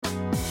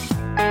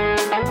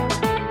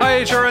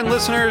HRN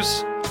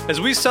listeners.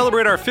 As we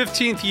celebrate our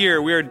 15th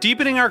year, we are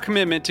deepening our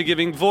commitment to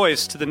giving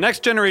voice to the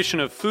next generation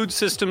of food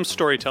systems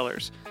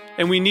storytellers,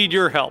 and we need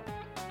your help.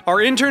 Our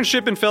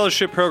internship and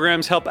fellowship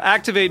programs help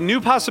activate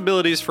new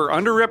possibilities for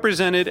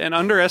underrepresented and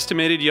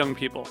underestimated young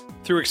people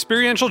through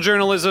experiential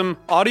journalism,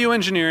 audio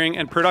engineering,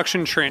 and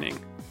production training.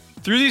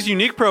 Through these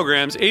unique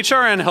programs,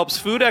 HRN helps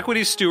food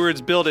equity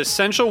stewards build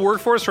essential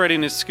workforce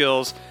readiness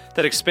skills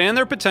that expand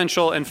their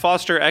potential and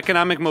foster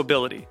economic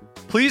mobility.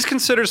 Please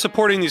consider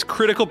supporting these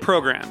critical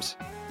programs.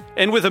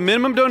 And with a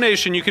minimum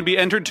donation, you can be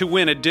entered to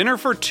win a dinner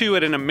for two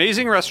at an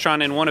amazing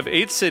restaurant in one of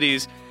 8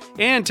 cities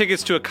and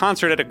tickets to a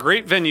concert at a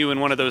great venue in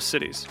one of those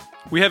cities.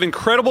 We have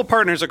incredible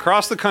partners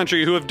across the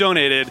country who have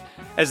donated,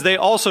 as they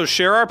also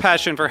share our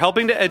passion for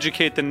helping to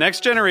educate the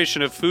next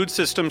generation of food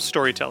systems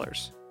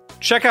storytellers.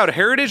 Check out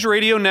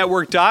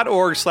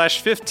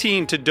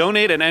heritageradionetwork.org/15 to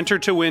donate and enter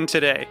to win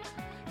today.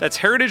 That's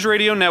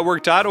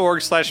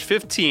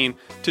heritageradionetwork.org/15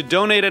 to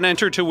donate and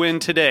enter to win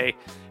today.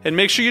 And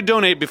make sure you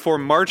donate before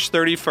March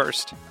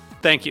 31st.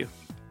 Thank you.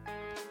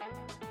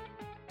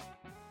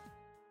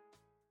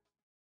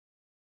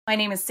 My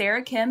name is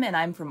Sarah Kim, and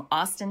I'm from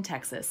Austin,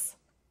 Texas.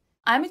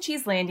 I'm a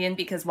Cheeselandian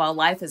because while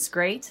life is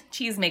great,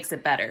 cheese makes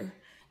it better.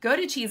 Go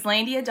to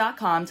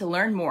cheeselandia.com to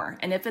learn more,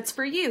 and if it's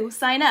for you,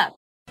 sign up.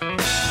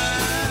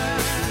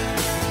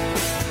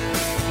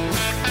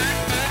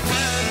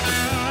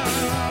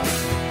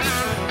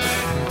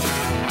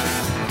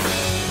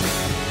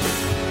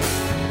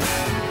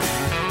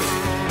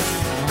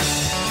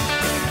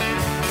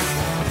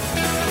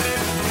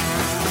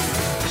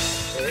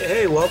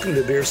 Hey, welcome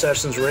to Beer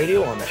Sessions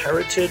Radio on the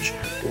Heritage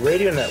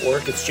Radio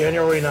Network. It's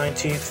January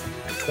 19th,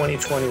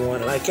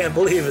 2021, and I can't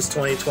believe it's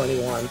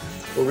 2021.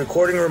 We're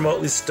recording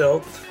remotely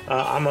still.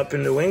 I'm up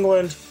in New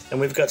England,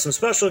 and we've got some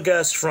special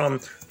guests from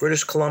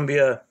British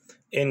Columbia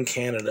in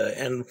Canada.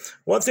 And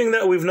one thing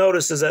that we've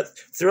noticed is that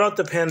throughout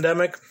the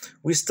pandemic,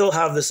 we still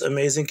have this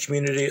amazing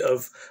community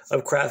of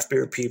craft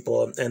beer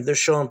people. And this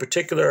show in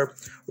particular,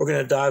 we're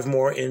going to dive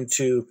more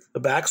into the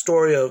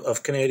backstory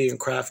of Canadian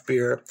craft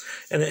beer,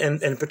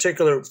 and in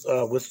particular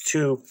with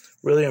two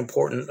really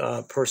important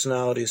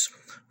personalities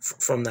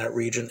from that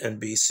region in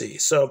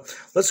BC. So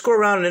let's go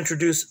around and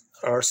introduce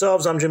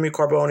ourselves. I'm Jimmy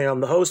Carboni.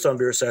 I'm the host on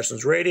Beer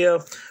Sessions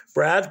Radio.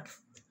 Brad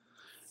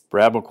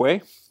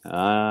McQuay.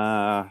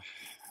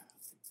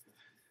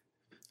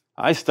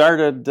 I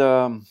started,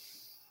 back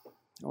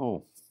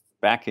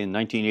in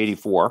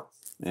 1984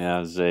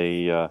 as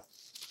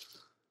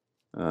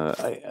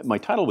my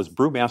title was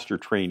brewmaster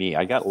trainee.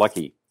 I got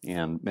lucky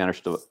and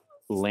managed to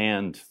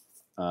land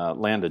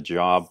a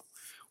job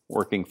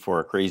working for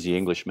a crazy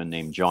Englishman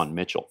named John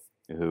Mitchell,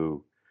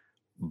 who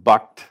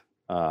bucked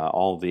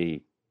all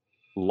the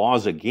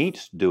laws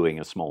against doing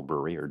a small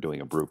brewery or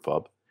doing a brew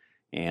pub,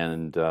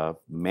 and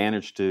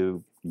managed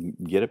to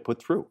get it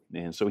put through.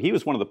 And so he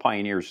was one of the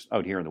pioneers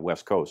out here on the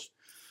West Coast.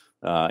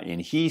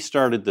 And he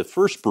started the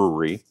first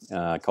brewery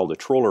called the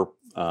Troller.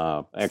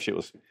 Actually, it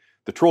was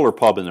the Troller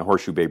Pub in the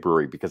Horseshoe Bay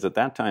Brewery, because at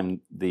that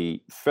time,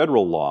 the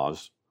federal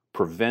laws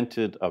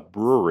prevented a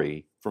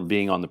brewery from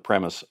being on the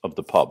premise of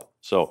the pub.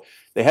 So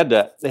they had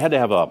to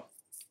have a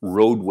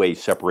roadway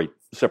separate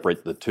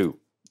the two.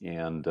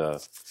 And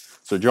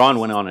so John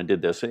went on and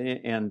did this,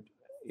 and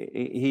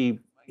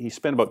he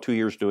spent about 2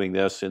 years doing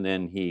this, and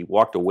then he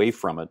walked away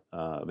from it.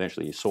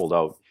 Eventually, he sold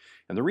out.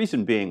 And the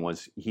reason being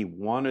was he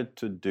wanted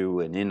to do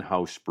an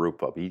in-house brew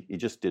pub. He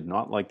just did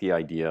not like the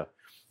idea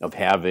of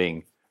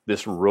having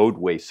this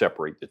roadway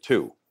separate the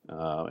two.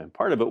 And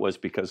part of it was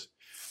because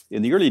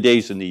in the early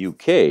days in the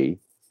UK,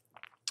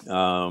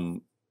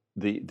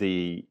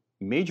 the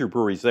major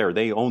breweries there,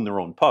 they owned their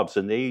own pubs,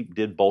 and they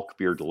did bulk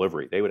beer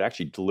delivery. They would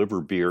actually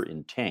deliver beer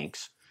in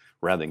tanks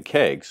rather than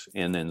kegs,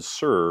 and then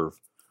serve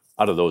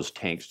out of those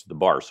tanks to the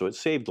bar. So it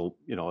saved a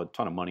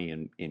ton of money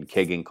in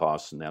kegging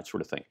costs and that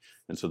sort of thing.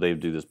 And so they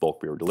would do this bulk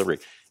beer delivery.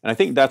 And I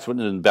think that's what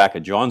in the back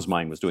of John's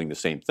mind was doing the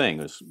same thing.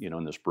 Was,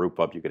 in this brew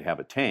pub, you could have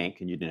a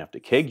tank and you didn't have to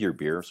keg your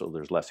beer, so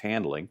there's less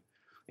handling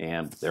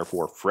and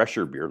therefore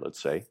fresher beer,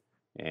 let's say.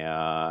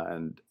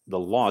 And the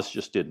laws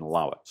just didn't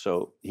allow it.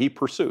 So he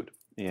pursued,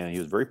 and he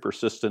was very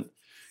persistent,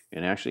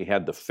 and actually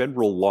had the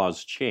federal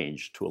laws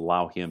changed to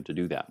allow him to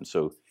do that. And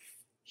so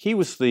he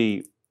was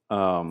the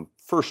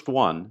first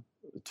one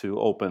to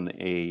open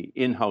a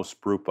in-house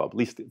brew pub, at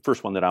least the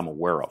first one that I'm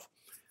aware of.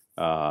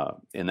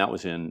 And that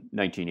was in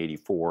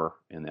 1984,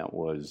 and that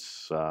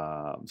was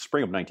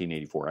spring of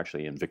 1984,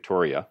 actually, in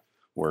Victoria,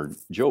 where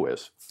Joe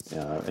is.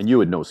 And you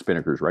would know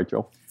Spinnaker's, right,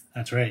 Joe?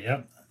 That's right,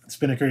 yep.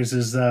 Spinnaker's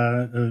is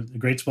a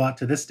great spot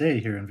to this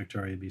day here in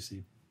Victoria,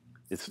 BC.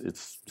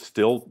 It's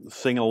still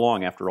singing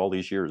along after all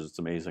these years. It's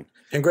amazing.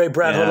 And great,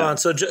 Brad, hold on.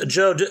 So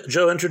Joe,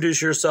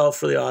 introduce yourself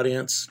for the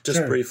audience,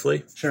 just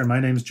briefly. Sure. My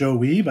name's Joe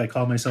Weeb. I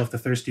call myself the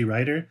Thirsty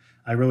Writer.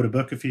 I wrote a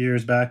book a few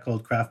years back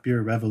called Craft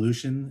Beer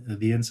Revolution,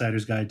 The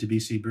Insider's Guide to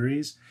BC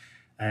Breweries.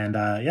 And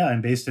I'm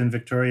based in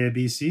Victoria,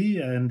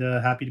 BC, and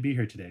happy to be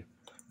here today.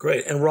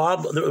 Great. And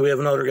Rob, we have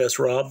another guest,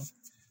 Rob.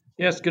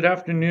 Yes, good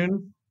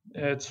afternoon.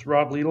 It's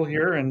Rob Liedl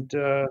here, and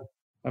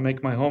I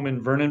make my home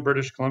in Vernon,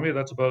 British Columbia.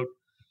 That's about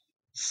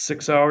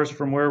 6 hours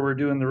from where we're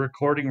doing the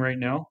recording right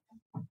now,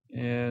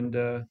 and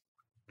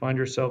find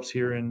ourselves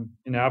here in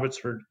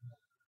Abbotsford.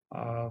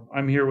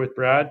 I'm here with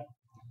Brad,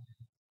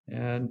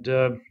 and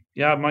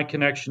yeah, my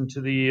connection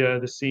to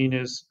the scene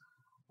is,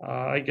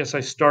 I guess I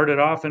started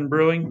off in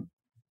brewing,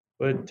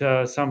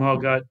 but somehow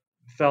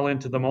fell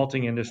into the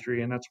malting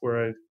industry, and that's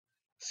where I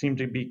seem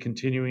to be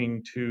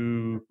continuing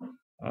to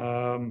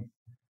um,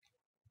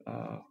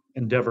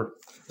 endeavor.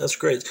 That's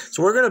great.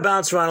 So we're going to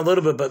bounce around a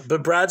little bit,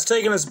 but Brad's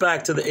taking us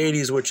back to the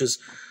 80s, which is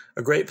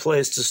a great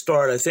place to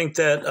start. I think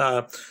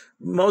that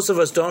most of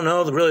us don't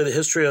know really the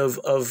history of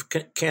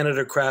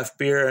Canada craft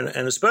beer,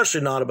 and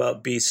especially not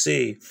about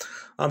BC.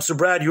 So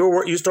Brad,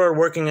 you started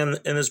working in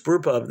this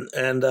brew pub,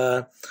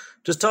 and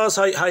just tell us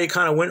how you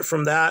kind of went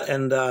from that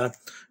and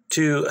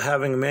to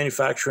having a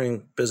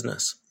manufacturing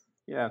business.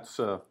 Yeah, it's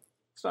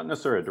not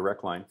necessarily a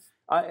direct line.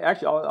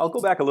 I'll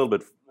go back a little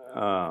bit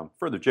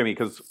further, Jimmy,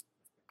 because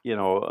you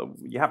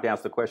have to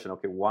ask the question,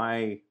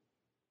 okay,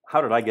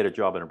 how did I get a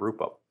job in a brew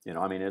pub?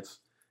 I mean, it's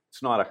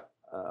not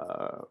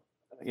a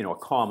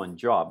common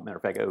job. Matter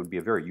of fact, it would be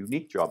a very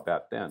unique job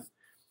back then.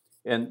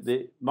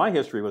 And my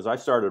history was I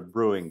started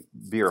brewing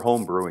beer,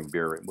 home brewing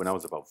beer, when I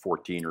was about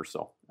 14 or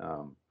so.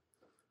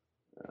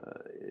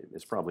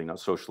 It's probably not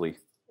socially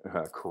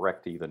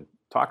correct to even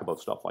talk about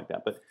stuff like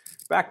that. But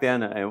back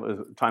then,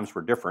 times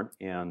were different,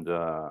 and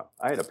I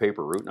had a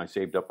paper route, and I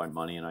saved up my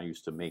money, and I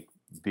used to make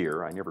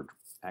beer. I never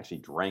actually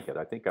drank it.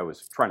 I think I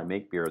was trying to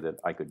make beer that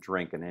I could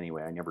drink, and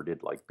anyway, I never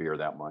did like beer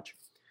that much.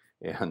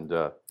 And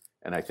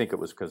I think it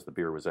was because the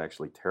beer was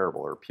actually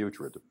terrible or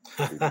putrid,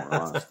 to be more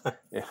honest.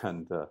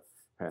 And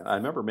I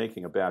remember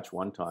making a batch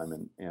one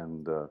time,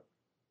 and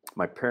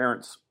my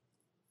parents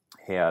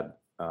had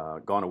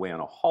gone away on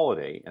a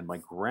holiday, and my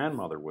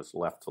grandmother was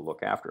left to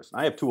look after us. And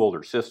I have two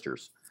older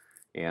sisters,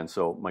 and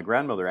so my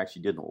grandmother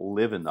actually didn't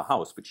live in the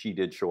house, but she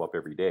did show up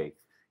every day.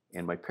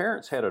 And my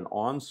parents had an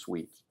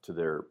ensuite to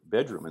their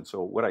bedroom, and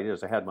so what I did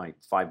is I had my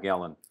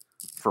 5-gallon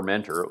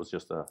fermenter. It was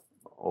just a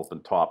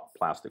open top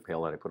plastic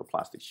pail that I put a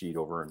plastic sheet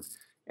over,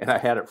 and I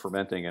had it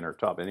fermenting in her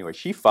tub. Anyway,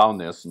 she found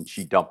this and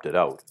she dumped it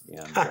out.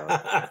 And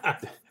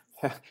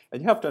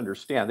and you have to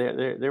understand,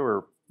 they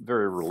were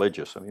very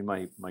religious. I mean,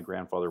 my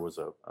grandfather was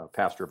a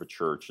pastor of a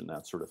church and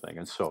that sort of thing,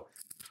 and so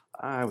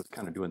I was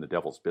kind of doing the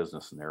devil's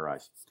business in their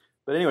eyes.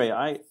 But anyway,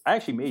 I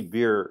actually made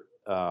beer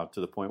to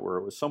the point where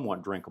it was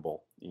somewhat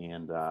drinkable,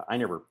 and I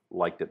never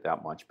liked it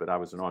that much, but I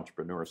was an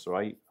entrepreneur, so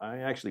I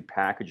actually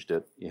packaged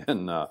it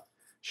in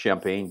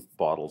champagne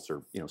bottles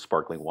or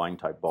sparkling wine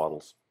type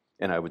bottles,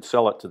 and I would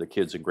sell it to the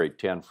kids in grade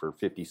 10 for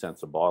 50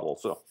 cents a bottle.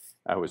 So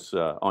I was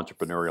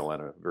entrepreneurial at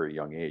a very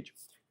young age.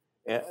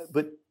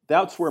 But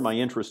that's where my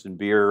interest in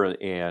beer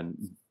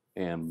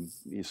and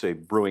you say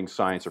brewing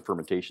science or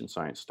fermentation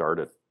science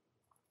started.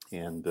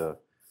 And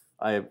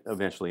I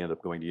eventually ended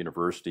up going to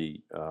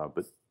university,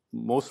 but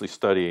mostly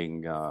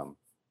studying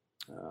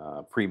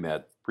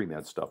pre-med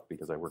stuff,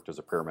 because I worked as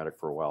a paramedic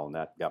for a while, and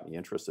that got me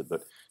interested.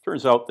 But it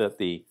turns out that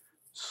the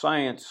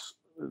science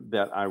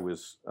that I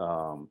was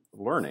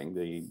learning,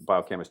 the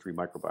biochemistry,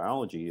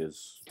 microbiology,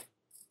 is,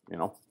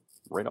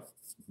 right up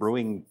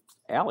brewing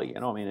alley.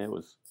 I mean, it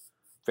was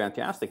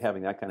fantastic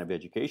having that kind of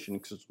education.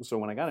 So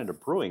when I got into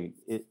brewing,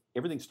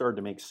 everything started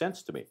to make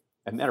sense to me.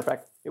 As a matter of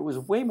fact, it was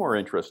way more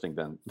interesting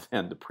than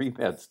the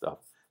pre-med stuff.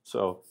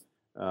 So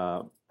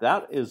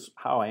that is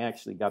how I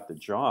actually got the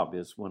job,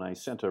 is when I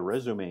sent a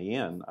resume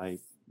in, I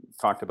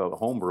talked about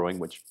home brewing,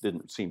 which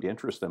didn't seem to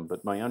interest them,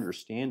 but my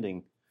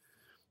understanding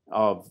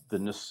of the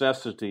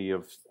necessity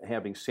of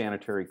having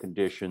sanitary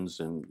conditions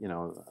and,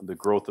 the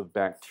growth of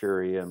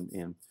bacteria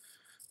and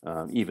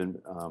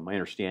even my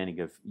understanding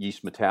of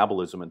yeast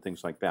metabolism and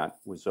things like that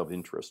was of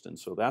interest. And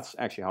so that's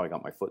actually how I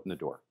got my foot in the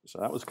door. So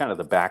that was kind of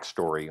the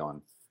backstory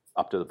on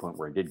up to the point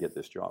where I did get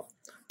this job.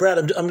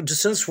 Brad,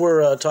 since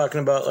we're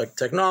talking about like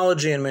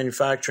technology and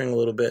manufacturing a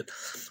little bit,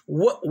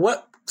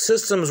 what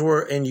systems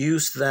were in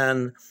use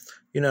then?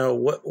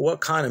 What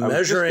kind of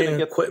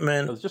measuring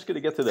equipment? I was just going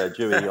to get to that,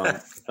 Jimmy.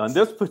 On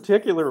this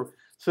particular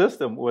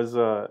system was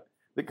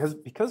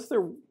because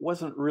there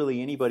wasn't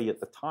really anybody at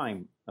the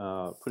time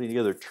putting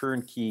together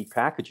turnkey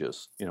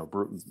packages,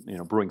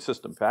 brewing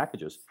system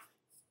packages.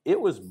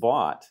 It was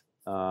bought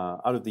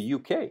out of the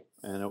UK,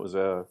 and it was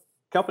a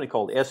company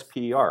called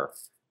SPR.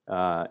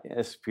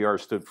 SPR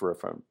stood for, if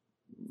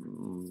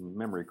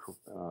memory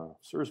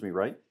serves me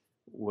right,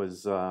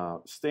 was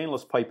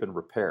Stainless Pipe and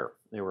Repair.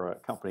 They were a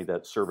company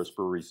that serviced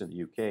breweries in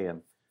the UK,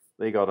 and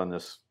they got on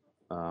this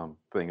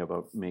thing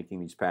about making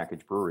these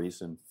packaged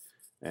breweries.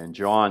 And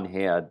John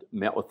had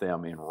met with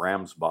them in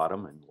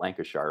Ramsbottom in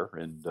Lancashire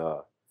and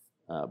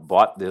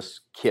bought this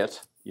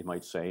kit, you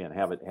might say, and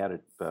had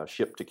it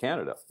shipped to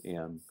Canada,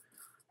 and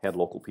had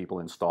local people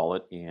install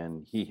it.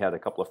 And he had a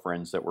couple of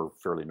friends that were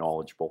fairly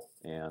knowledgeable,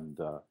 and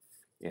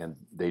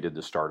they did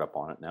the startup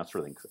on it and that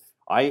sort of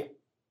thing.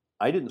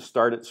 I didn't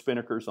start at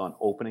Spinnaker's on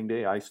opening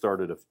day. I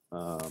started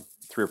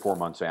 3 or 4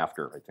 months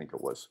after, I think it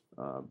was,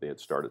 they had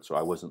started. So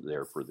I wasn't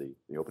there for the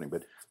opening.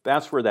 But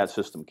that's where that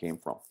system came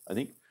from. I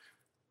think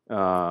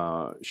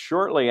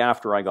shortly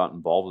after I got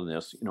involved in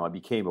this, I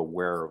became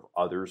aware of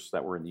others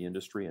that were in the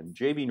industry, and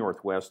JV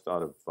Northwest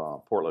out of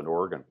Portland,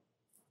 Oregon,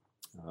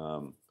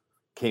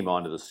 came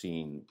onto the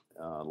scene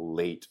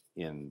late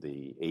in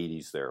the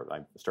 80s there. I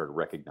started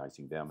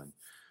recognizing them,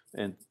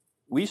 and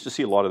we used to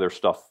see a lot of their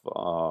stuff,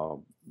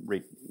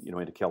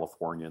 into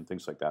California and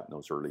things like that in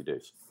those early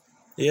days.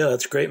 Yeah,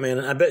 that's great, man.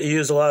 I bet you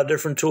use a lot of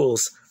different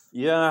tools.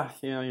 Yeah,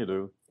 you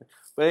do.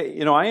 But,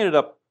 I ended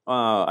up,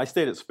 I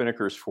stayed at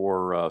Spinnaker's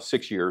for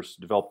 6 years,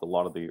 developed a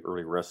lot of the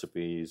early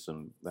recipes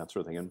and that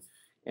sort of thing.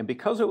 And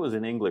because it was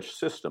an English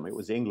system, it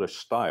was English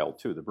style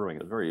too, the brewing.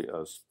 It was very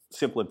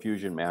simple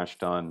infusion, mash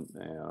tun,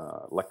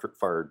 electric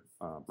fired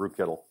brew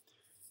kettle.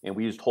 And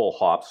we used whole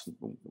hops.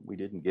 We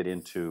didn't get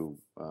into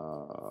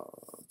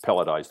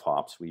pelletized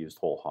hops. We used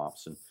whole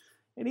hops.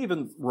 And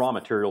even raw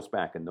materials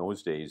back in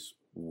those days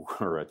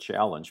were a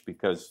challenge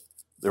because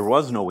there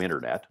was no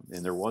internet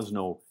and there was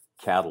no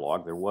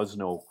catalog. There was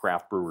no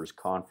craft brewers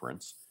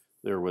conference.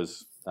 There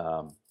was,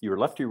 you were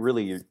left to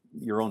really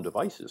your own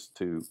devices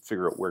to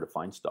figure out where to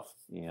find stuff.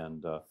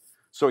 And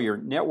so your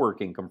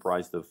networking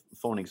comprised of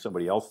phoning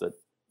somebody else that,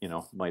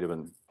 might have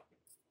been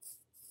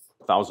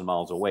 1,000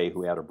 miles away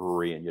who had a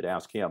brewery, and you'd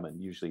ask him,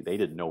 and usually they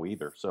didn't know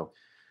either. So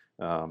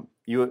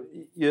you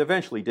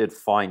eventually did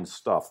find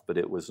stuff, but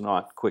it was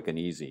not quick and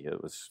easy.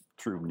 It was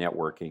through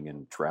networking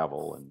and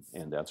travel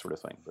and that sort of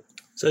thing. But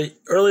So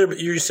earlier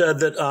you said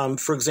that,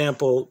 for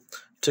example,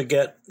 to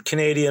get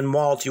Canadian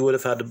malt, you would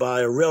have had to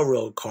buy a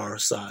railroad car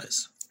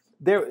size.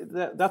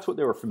 That's what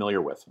they were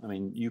familiar with. I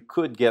mean, you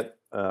could get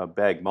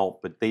bag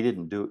malt, but they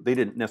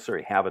didn't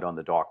necessarily have it on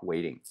the dock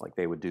waiting. Like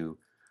they would do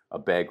a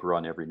bag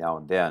run every now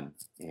and then,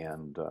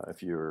 and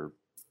if you're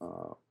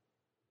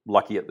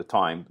lucky at the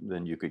time,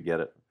 then you could get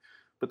it.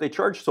 But they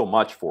charged so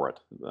much for it,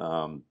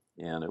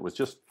 and it was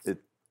just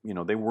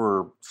they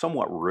were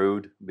somewhat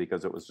rude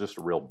because it was just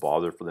a real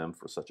bother for them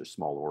for such a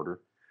small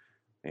order,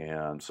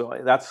 and so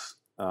that's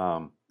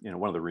one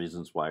of the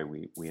reasons why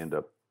we end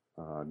up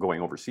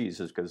going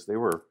overseas is because they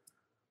were,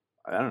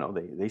 I don't know,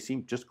 they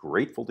seemed just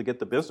grateful to get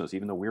the business,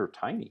 even though we were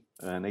tiny,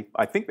 and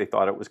I think they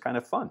thought it was kind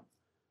of fun.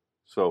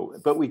 So,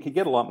 but we could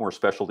get a lot more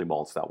specialty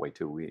malts that way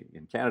too.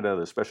 In Canada,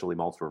 the specialty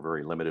malts were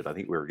very limited. I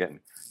think we were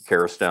getting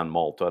Carastan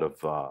malt out of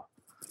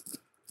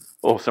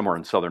somewhere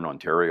in southern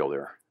Ontario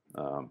there.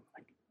 I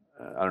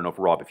don't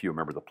know if you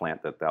remember the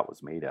plant that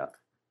was made at.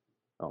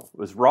 Oh,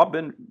 was Rob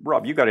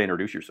Rob, you got to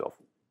introduce yourself.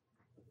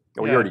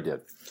 Oh, yeah. You already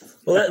did.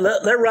 Well,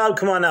 let Rob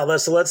come on now.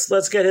 Let's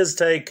get his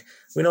take.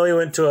 We know he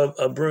went to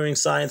a brewing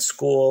science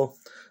school.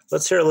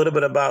 Let's hear a little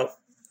bit about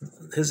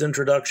his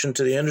introduction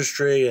to the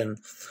industry and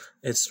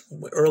its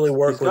early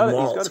work with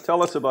malt. He's got to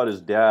tell us about his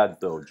dad,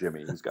 though,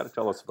 Jimmy. He's got to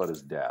tell us about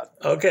his dad.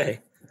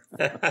 Okay.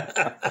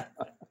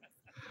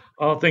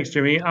 Oh, thanks,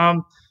 Jimmy.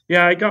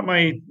 Yeah, I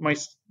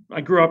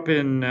grew up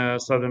in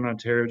southern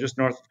Ontario, just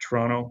north of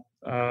Toronto.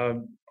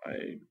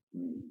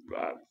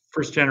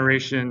 First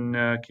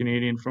generation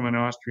Canadian from an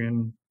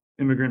Austrian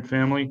immigrant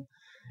family,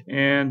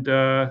 and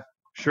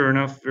sure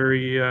enough,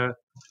 very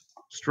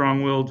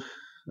strong-willed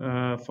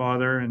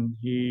father, and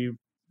he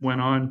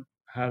went on,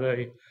 had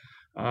a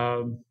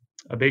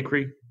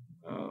bakery,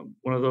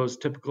 one of those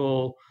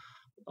typical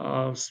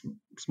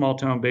small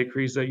town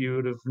bakeries that you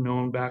would have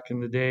known back in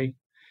the day.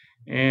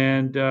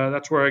 And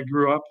that's where I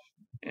grew up.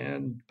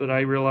 But I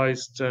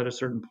realized at a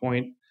certain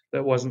point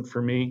that wasn't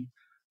for me.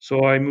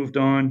 So I moved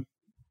on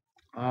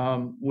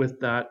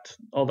with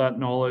all that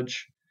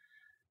knowledge,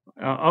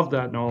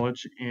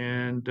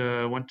 and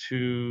went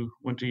to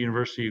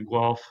University of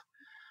Guelph.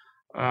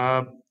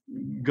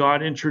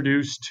 Got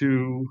introduced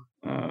to,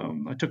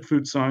 I took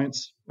food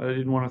science. I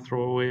didn't want to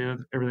throw away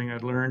everything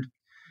I'd learned.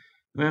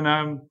 Then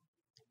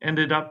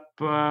ended up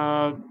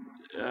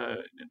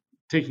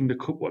taking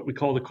what we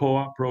call the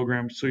co-op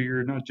program. So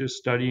you're not just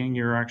studying,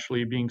 you're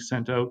actually being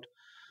sent out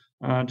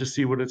to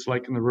see what it's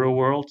like in the real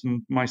world.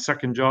 And my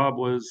second job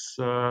was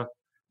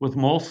with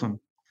Molson.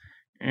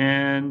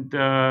 And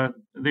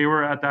they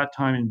were at that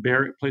time in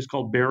a place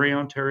called Barrie,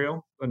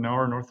 Ontario, an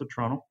hour north of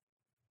Toronto.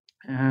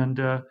 And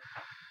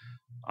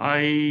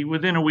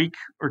within a week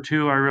or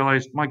two, I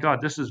realized, my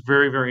God, this is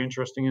very, very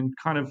interesting, and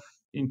kind of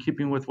in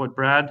keeping with what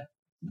Brad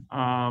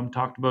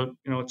talked about.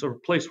 It's a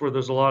place where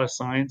there's a lot of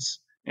science,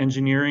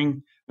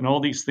 engineering, and all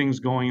these things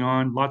going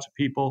on. Lots of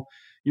people.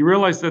 You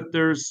realize that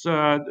there's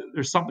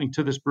something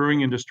to this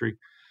brewing industry.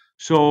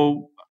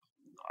 So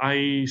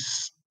I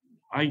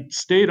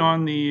stayed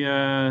on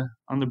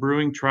the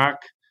brewing track,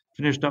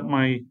 finished up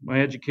my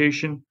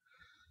education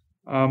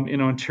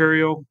in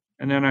Ontario,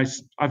 and then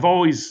I've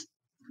always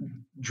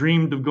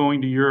dreamed of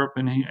going to Europe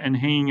and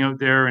hanging out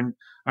there, and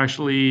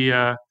actually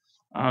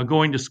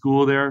going to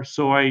school there.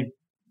 So I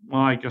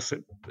guess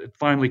it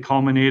finally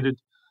culminated.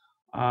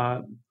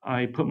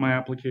 I put my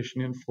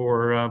application in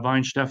for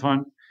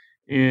Weinstefan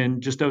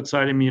in just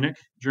outside of Munich,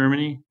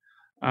 Germany.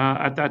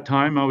 At that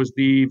time, I was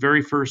the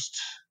very first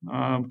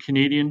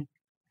Canadian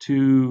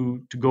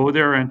to go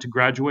there and to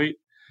graduate.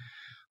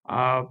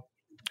 What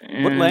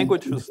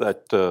language was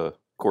that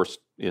course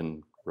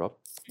in Rob?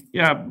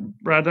 Yeah,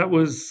 Brad, that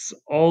was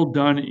all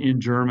done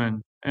in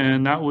German.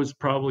 And that was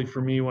probably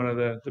for me one of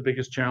the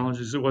biggest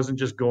challenges. It wasn't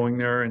just going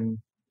there and,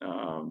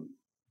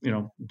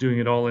 doing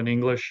it all in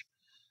English.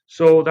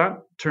 So that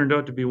turned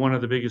out to be one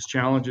of the biggest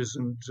challenges.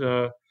 And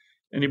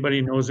anybody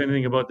who knows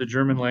anything about the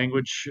German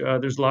language,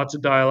 there's lots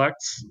of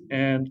dialects.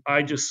 And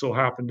I just so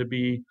happened to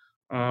be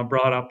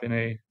brought up in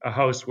a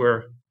house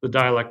where the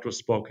dialect was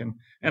spoken.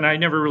 And I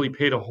never really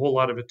paid a whole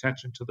lot of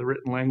attention to the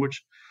written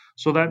language.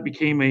 So that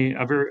became a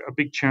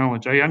big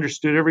challenge. I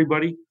understood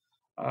everybody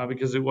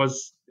because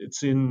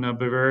it's in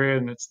Bavaria,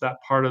 and it's that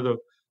part of the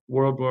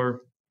world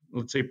where,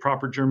 let's say,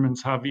 proper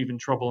Germans have even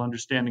trouble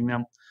understanding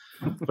them.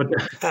 But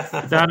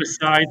that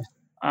aside,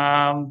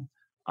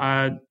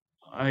 I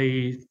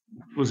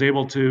was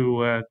able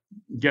to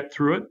get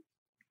through it,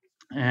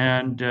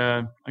 and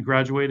I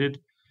graduated.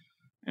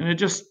 And it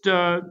just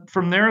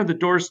from there the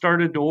doors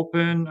started to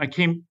open.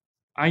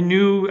 I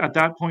knew at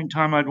that point in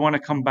time I'd want to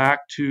come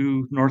back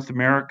to North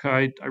America.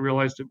 I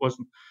realized it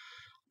wasn't.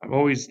 I've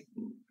always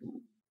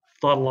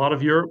thought a lot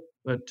of Europe,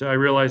 but I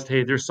realized,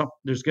 hey, there's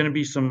going to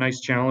be some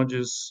nice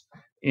challenges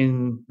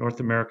in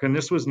North America. And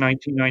this was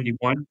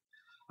 1991.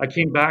 I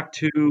came back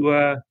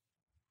to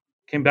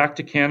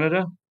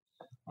Canada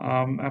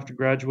after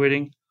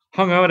graduating,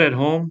 hung out at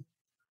home,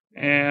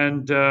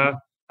 and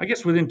I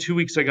guess within 2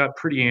 weeks I got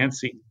pretty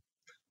antsy.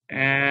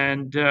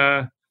 And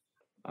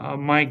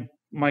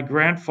my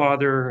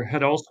grandfather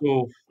had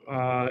also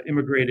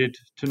immigrated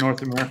to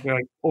North America,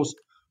 like post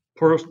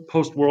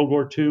World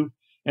War II,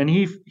 and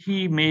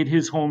he made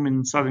his home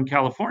in Southern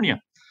California.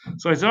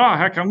 So I said, "Oh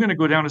heck, I'm going to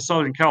go down to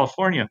Southern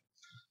California."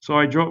 So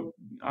I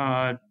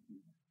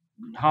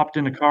hopped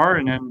in a car,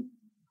 and then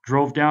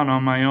drove down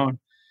on my own.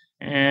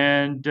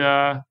 And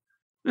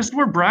this is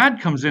where Brad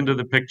comes into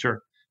the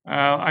picture.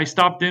 I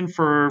stopped in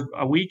for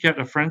a week at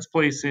a friend's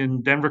place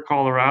in Denver,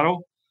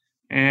 Colorado,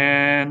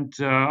 and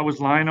I was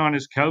lying on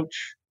his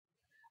couch,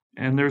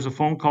 and there's a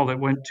phone call that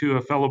went to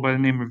a fellow by the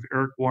name of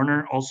Eric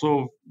Warner,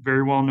 also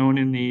very well known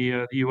in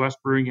the U.S.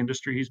 brewing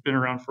industry. He's been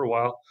around for a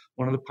while,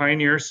 one of the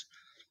pioneers.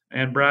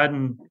 And Brad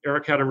and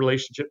Eric had a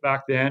relationship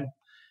back then.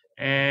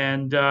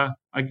 And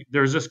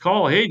there's this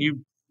call. Hey,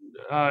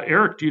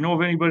 Eric, do you know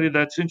of anybody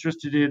that's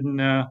interested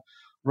in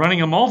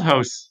running a malt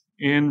house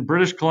in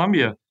British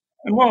Columbia?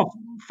 And well,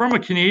 from a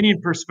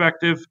Canadian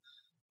perspective,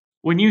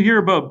 when you hear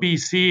about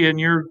BC and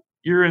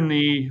you're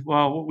in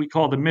what we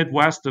call the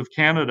Midwest of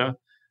Canada,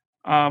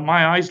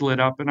 my eyes lit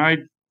up, and I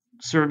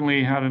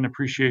certainly had an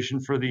appreciation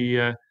for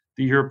the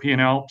European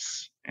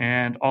Alps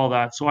and all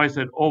that. So I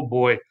said, "Oh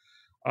boy,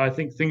 I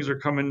think things are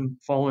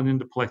falling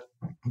into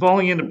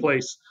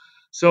place."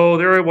 So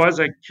there I was.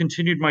 I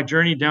continued my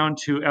journey down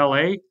to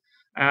LA.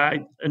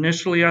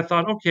 Initially, I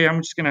thought, okay,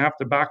 I'm just going to have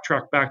to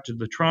backtrack back to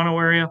the Toronto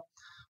area.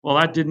 Well,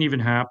 that didn't even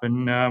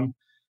happen.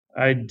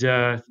 I'd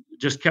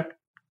just kept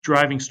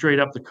driving straight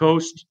up the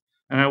coast,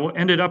 and I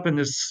ended up in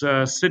this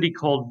city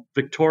called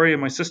Victoria.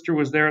 My sister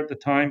was there at the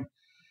time.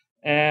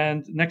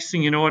 And next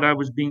thing you know I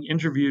was being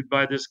interviewed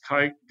by this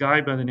guy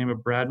by the name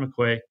of Brad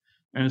McQuay.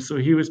 And so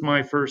he was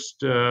my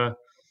first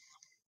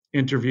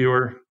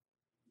interviewer.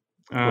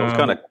 Well, it's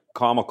kind of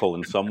comical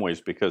in some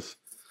ways because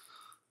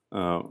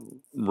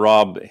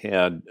Rob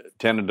had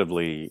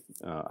tentatively,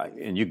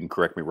 and you can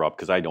correct me, Rob,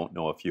 because I don't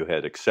know if you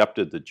had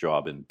accepted the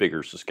job in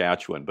Biggar,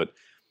 Saskatchewan, but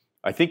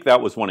I think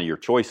that was one of your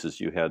choices.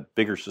 You had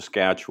Biggar,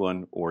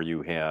 Saskatchewan, or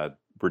you had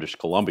British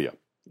Columbia.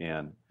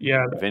 And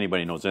if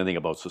anybody knows anything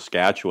about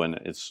Saskatchewan,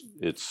 it's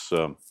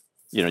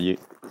you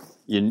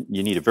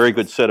need a very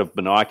good set of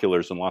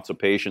binoculars and lots of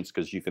patience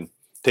because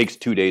takes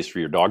 2 days for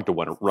your dog to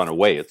want to run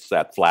away. It's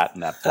that flat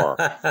and that far.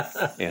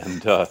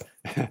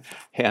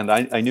 And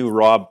I knew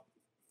Rob.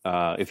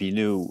 If he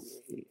knew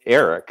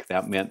Eric,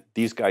 that meant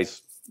these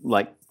guys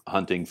like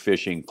hunting,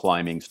 fishing,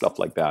 climbing, stuff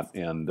like that.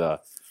 And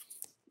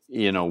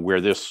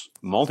where this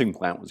malting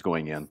plant was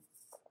going in,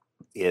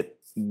 it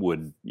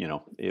would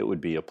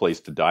be a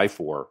place to die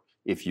for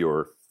if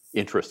you're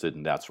interested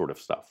in that sort of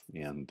stuff.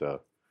 And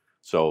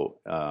so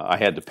I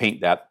had to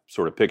paint that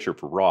sort of picture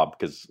for Rob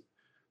because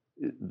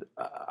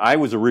I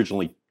was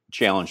originally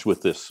challenged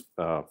with this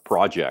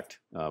project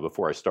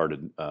before I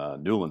started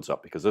Newlands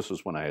up, because this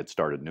was when I had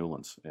started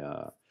Newlands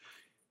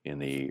in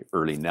the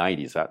early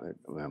 90s.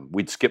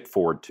 We'd skip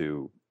forward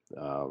to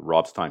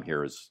Rob's time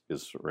here is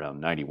around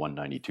 91,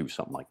 92,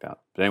 something like that.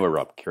 But anyway,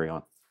 Rob, carry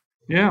on.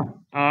 Yeah.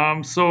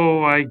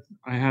 So I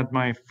had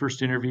my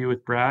first interview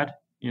with Brad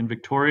in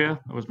Victoria.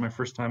 That was my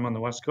first time on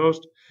the West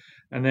Coast.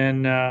 And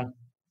then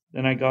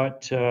I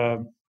got, I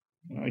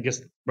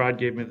guess Brad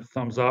gave me the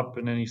thumbs up,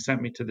 and then he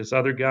sent me to this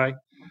other guy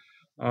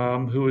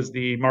who was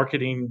the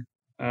marketing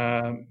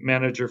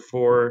manager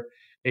for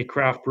a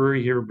craft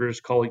brewery here in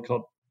British Columbia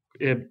called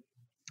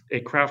a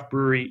craft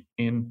brewery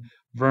in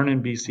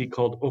Vernon, BC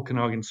called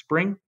Okanagan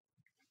Spring.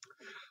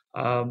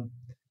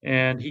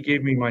 And he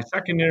gave me my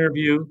second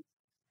interview,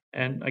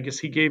 and I guess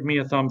he gave me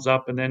a thumbs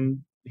up, and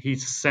then he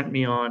sent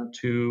me on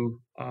to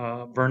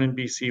Vernon,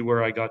 BC,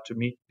 where I got to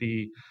meet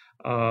the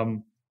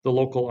the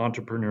local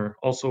entrepreneur,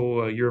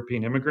 also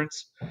European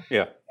immigrants.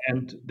 Yeah.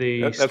 And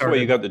they That's why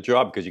you got the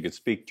job, because you could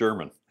speak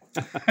German.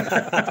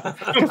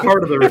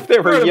 part of the If they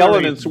were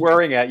yelling and reason.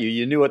 swearing at you,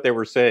 you knew what they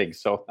were saying.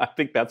 So I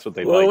think that's what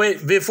they Well, like.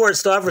 wait, before it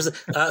stopped,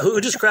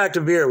 who just cracked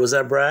a beer? Was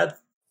that Brad?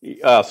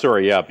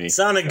 Sorry, yeah, me.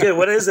 Sounded good.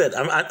 What is it?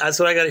 That's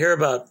what I got to hear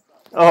about.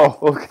 Oh,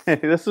 okay.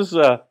 This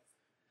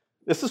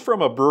is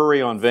from a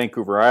brewery on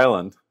Vancouver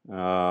Island,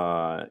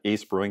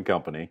 Ace Brewing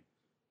Company,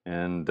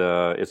 and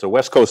it's a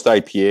West Coast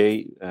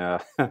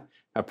IPA,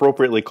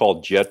 appropriately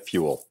called Jet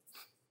Fuel.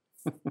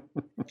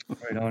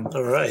 Right on.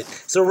 All right.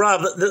 So,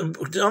 Rob, I'm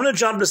going to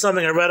jump to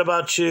something I read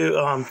about you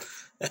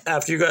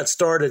after you got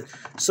started.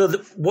 So,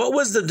 what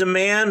was the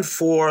demand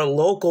for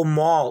local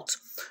malt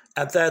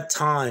at that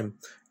time?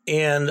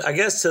 And I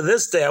guess to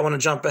this day, I want to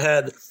jump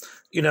ahead.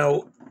 You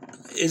know,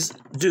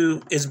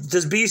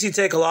 does BC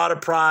take a lot of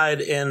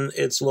pride in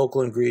its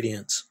local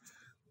ingredients?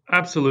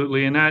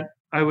 Absolutely, and that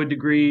I would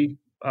agree.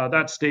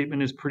 That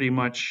statement is pretty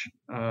much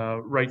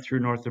right through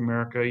North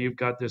America. You've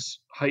got this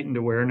heightened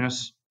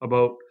awareness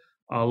about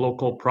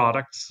local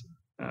products,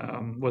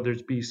 whether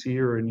it's BC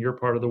or in your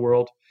part of the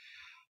world.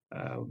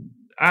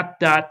 At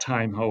that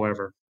time,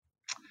 however,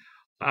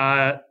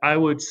 I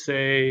would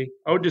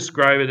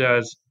describe it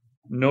as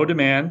no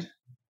demand.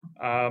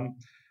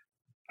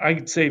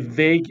 I'd say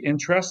vague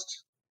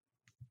interest.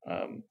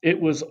 It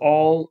was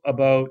all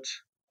about,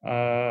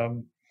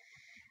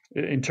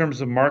 in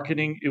terms of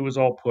marketing, it was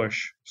all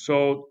push.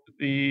 So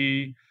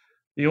the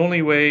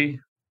only way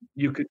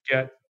you could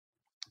get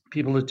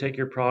people to take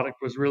your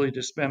product was really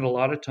to spend a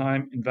lot of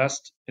time,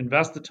 invest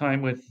the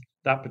time with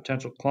that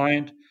potential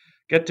client,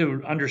 get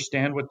to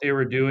understand what they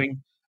were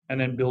doing, and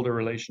then build a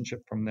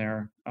relationship from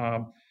there.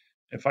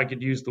 If I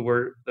could use the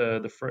word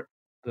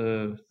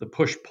the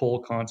push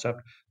pull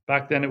concept,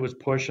 back then it was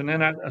push, and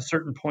then at a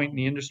certain point in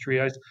the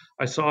industry,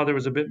 I saw there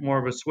was a bit more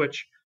of a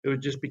switch.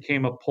 It just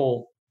became a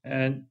pull,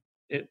 and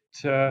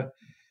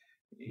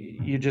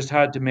you just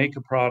had to make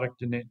a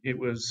product, and it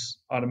was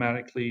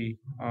automatically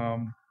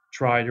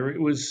tried, or it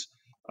was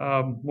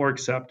more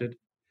accepted.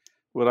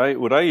 What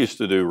I used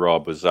to do,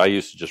 Rob, was I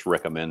used to just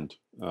recommend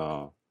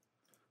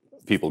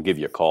people give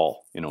you a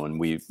call. You know, and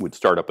we would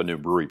start up a new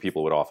brewery.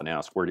 People would often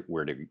ask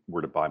where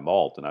to buy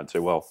malt, and I'd say,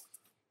 well,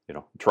 you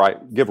know,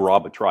 give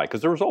Rob a try,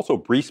 because there was also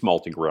Breeze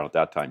malting around at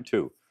that time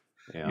too.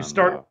 And,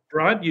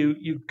 Brad.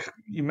 You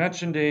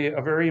mentioned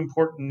a very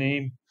important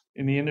name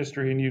in the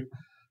industry, and it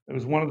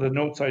was one of the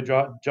notes I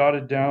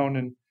jotted down,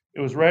 and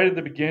it was right at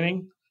the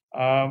beginning.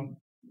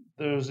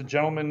 There was a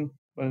gentleman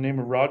by the name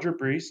of Roger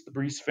Breeze, the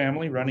Breeze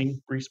family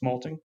running Breeze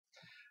Malting,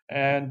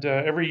 and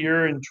every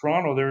year in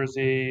Toronto there is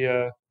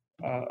a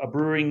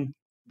brewing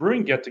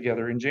get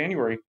together in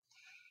January,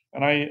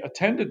 and I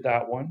attended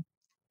that one,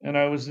 and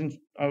I was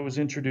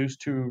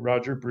introduced to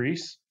Roger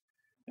Breeze,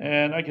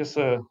 and I guess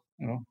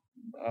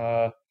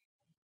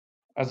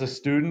as a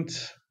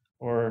student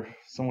or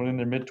someone in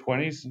their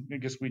mid-20s, I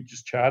guess we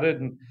just chatted,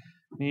 and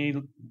he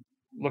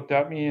looked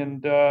at me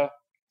and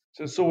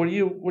said, "So what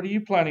are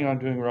you planning on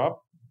doing, Rob?"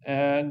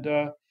 And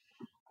I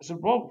said,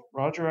 "Well,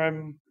 Roger,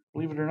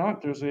 believe it or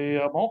not, there's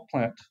a malt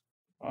plant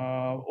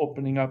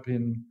opening up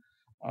in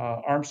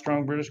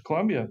Armstrong, British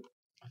Columbia."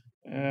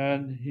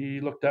 And he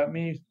looked at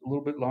me a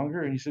little bit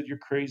longer and he said, "You're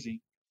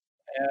crazy."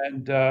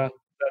 And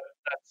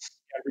that's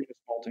Agridas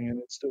Malting, and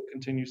it still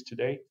continues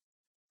today.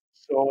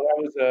 So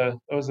that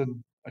was a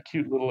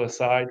cute little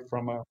aside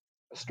from a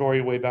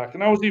story way back,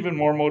 and that was even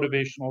more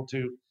motivational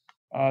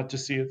to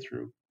see it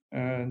through.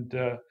 And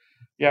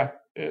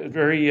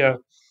very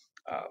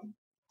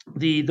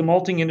the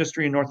malting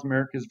industry in North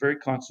America is very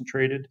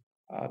concentrated.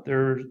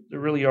 There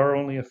really are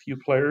only a few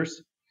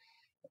players,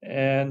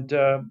 and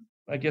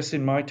I guess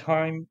in my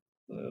time,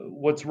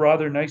 what's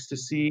rather nice to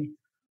see,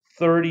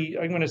 I'm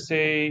going to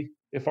say,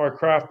 if our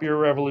craft beer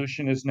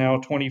revolution is now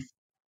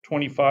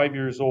 25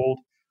 years old,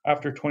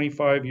 after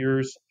 25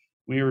 years,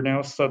 we are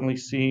now suddenly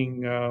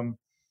seeing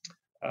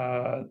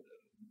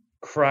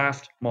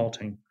craft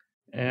malting.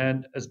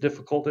 And as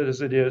difficult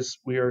as it is,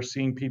 we are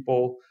seeing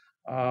people,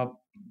 people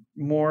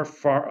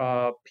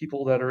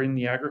that are in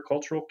the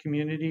agricultural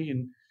community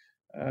in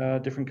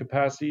different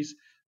capacities,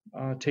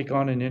 take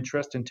on an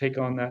interest and take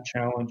on that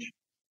challenge.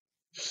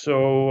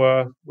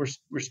 So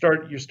you're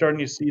starting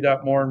to see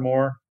that more and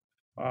more.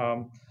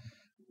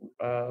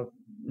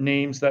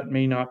 Names that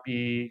may not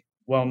be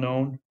well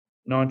known,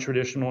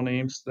 non-traditional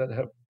names that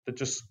have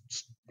just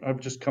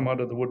come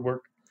out of the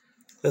woodwork.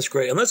 That's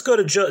great. And let's go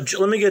to Joe.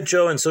 Let me get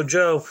Joe in. So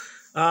Joe,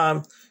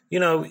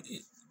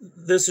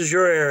 this is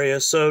your area.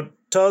 So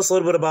tell us a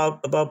little bit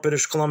about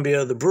British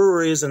Columbia, the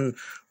breweries, and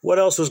what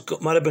else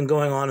might have been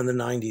going on in the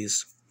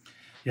 90s.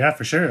 Yeah,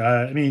 for sure.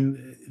 I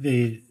mean,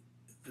 the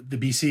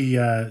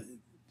BC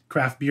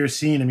craft beer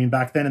scene. I mean,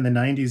 back then in the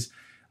 90s,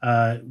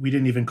 we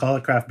didn't even call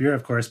it craft beer,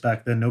 of course.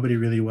 Back then, nobody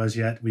really was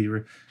yet. We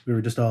were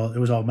just it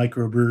was all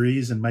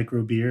microbreweries and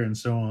micro beer and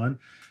so on.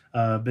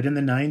 But in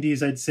the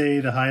 90s, I'd say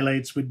the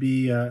highlights would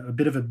be a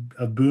bit of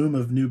a boom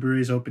of new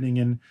breweries opening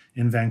in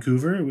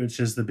Vancouver, which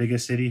is the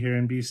biggest city here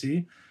in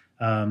BC.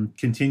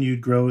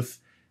 Continued growth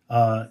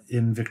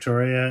in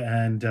Victoria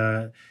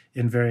and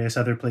in various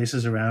other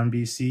places around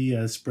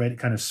BC,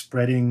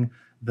 spreading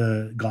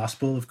the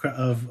gospel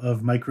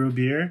of micro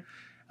beer.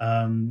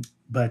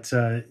 But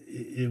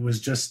it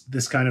was just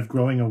this kind of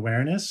growing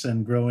awareness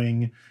and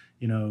growing,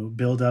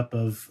 build up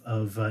of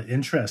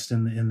interest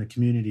in the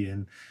community,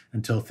 and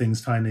until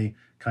things finally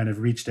kind of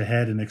reached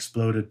ahead and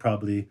exploded,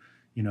 probably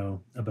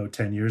about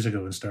 10 years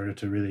ago, and started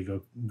to really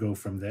go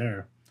from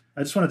there.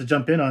 I just wanted to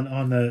jump in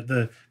on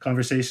the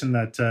conversation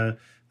that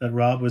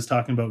Rob was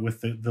talking about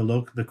with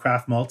the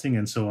craft malting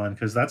and so on,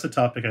 because that's a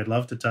topic I'd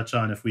love to touch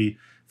on if we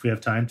have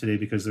time today,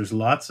 because there's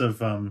lots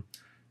of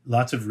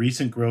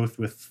recent growth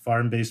with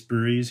farm-based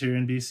breweries here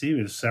in BC. We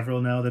have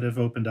several now that have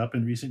opened up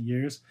in recent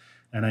years,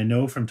 and I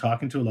know from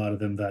talking to a lot of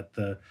them that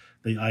the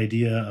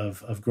idea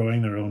of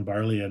growing their own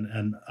barley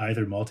and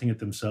either malting it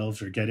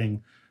themselves or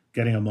getting a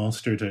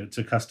maltster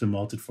to custom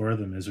malt it for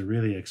them is a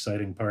really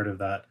exciting part of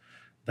that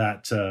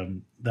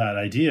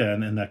idea,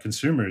 and that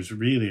consumers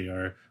really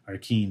are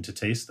keen to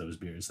taste those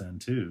beers then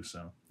too.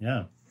 So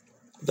yeah,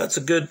 that's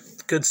a good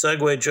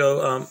segue,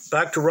 Joe.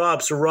 Back to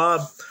Rob. So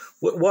Rob,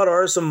 what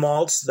are some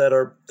malts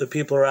that the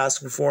people are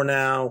asking for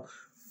now?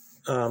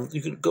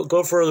 You can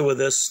go further with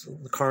this,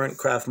 the current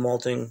craft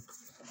malting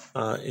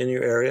in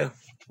your area.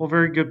 Well,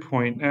 very good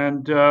point.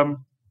 And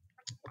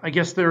I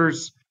guess there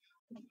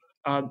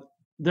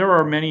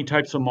are many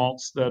types of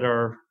malts that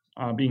are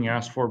being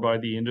asked for by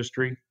the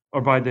industry,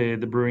 or by the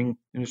brewing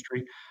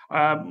industry.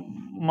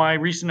 My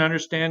recent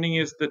understanding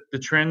is that the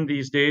trend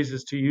these days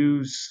is to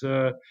use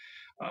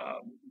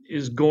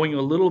is going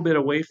a little bit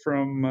away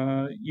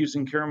from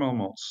using caramel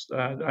malts.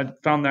 I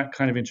found that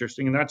kind of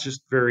interesting, and that's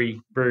just very,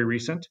 very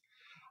recent.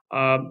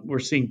 We're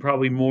seeing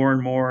probably more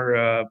and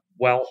more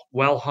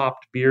well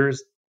hopped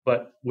beers,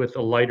 but with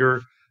a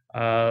lighter,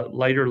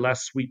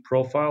 less sweet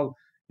profile.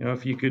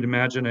 If you could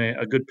imagine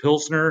a good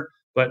Pilsner,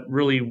 but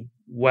really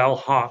well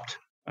hopped,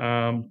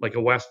 like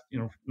a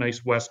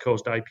nice West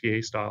Coast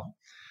IPA style.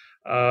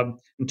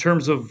 In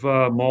terms of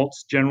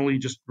malts, generally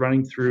just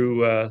running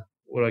through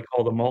what I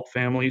call the malt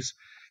families.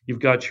 You've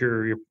got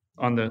your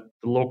on the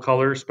low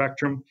color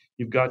spectrum,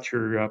 you've got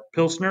your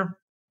Pilsner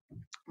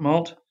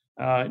malt,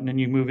 and then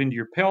you move into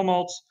your pale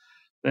malts.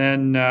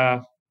 Then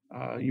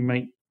you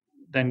might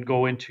then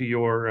go into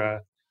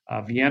your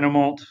Vienna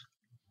malt,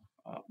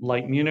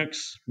 light Munich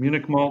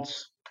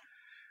malts,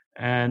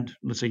 and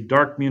let's say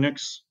dark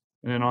Munichs.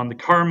 And then on the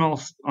caramel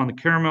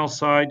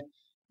side,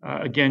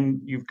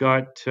 again, you've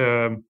got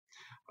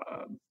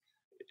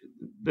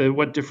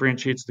what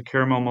differentiates the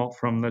caramel malt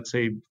from, let's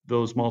say,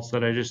 those malts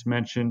that I just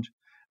mentioned,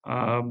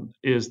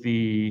 is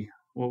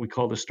what we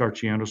call the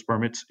starchy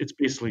endosperm. It's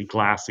basically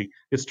glassy.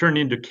 It's turned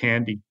into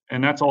candy,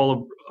 and that's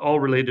all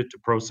related to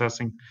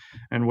processing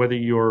and whether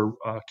you're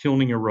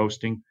kilning or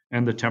roasting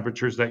and the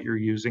temperatures that you're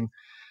using.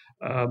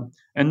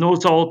 And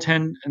those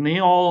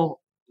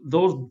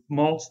those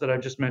malts that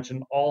I've just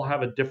mentioned all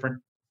have a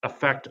different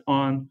effect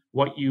on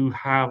what you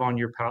have on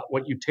your palate,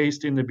 what you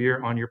taste in the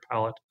beer on your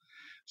palate.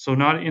 So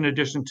not in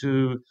addition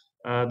to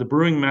the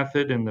brewing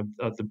method and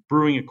the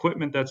brewing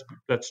equipment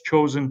that's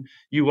chosen,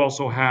 you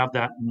also have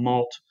that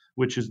malt,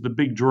 which is the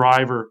big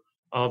driver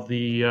of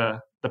the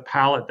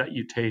palate that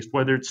you taste,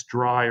 whether it's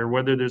dry or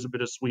whether there's a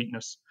bit of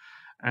sweetness.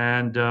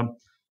 And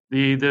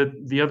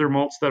the other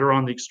malts that are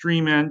on the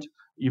extreme end,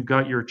 you've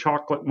got your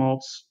chocolate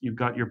malts, you've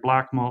got your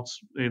black malts.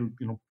 They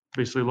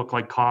basically look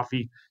like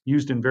coffee,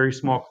 used in very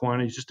small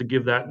quantities just to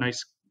give that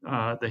nice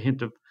the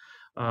hint of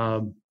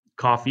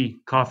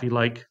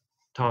coffee-like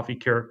toffee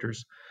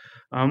characters.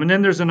 And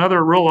then there's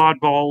another real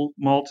oddball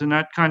malt, and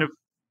that kind of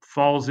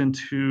falls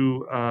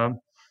into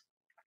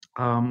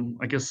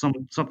I guess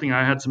something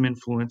I had some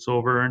influence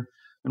over.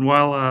 And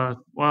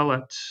while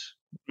at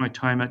my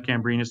time at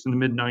Gambrinus in the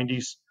mid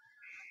 '90s,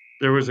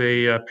 there was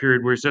a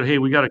period where he said, "Hey,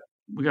 we got to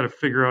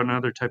figure out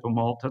another type of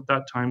malt." At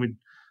that time, we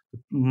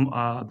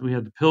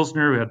had the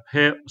Pilsner, we had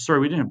pale. Sorry,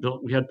 we didn't have.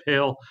 We had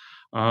pale.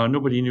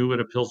 Nobody knew what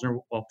a Pilsner.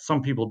 Well,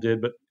 some people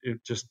did, but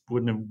it just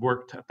wouldn't have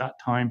worked at that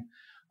time.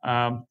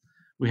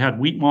 We had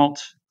wheat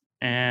malt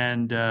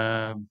and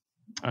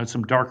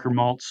some darker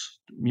malts,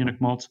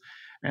 Munich malts.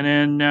 And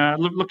then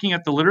looking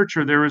at the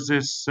literature, there was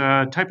this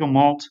type of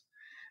malt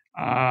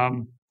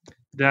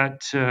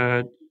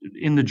that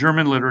in the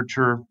German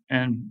literature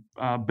and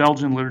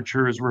Belgian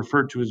literature is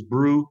referred to as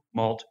brew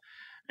malt.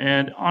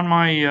 And on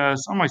my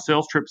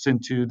sales trips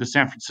into the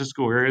San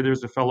Francisco area,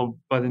 there's a fellow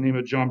by the name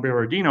of John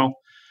Berardino,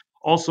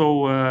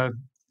 also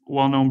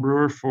well-known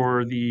brewer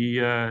for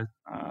the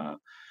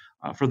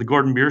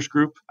Gordon Biersch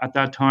Group at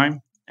that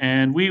time.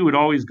 And we would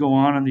always go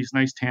on these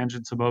nice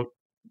tangents about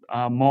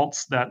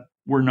malts that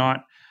were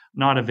not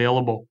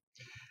available.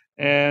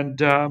 And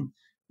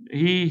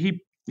he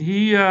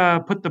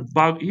put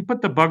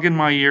the bug in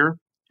my ear,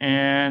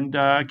 and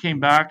I came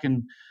back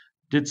and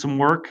did some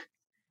work.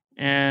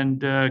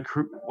 And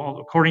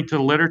according to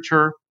the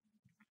literature,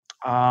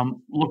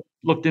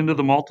 looked into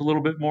the malt a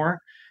little bit more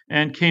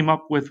and came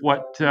up with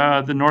what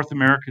the North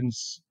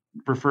Americans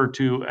refer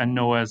to and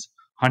know as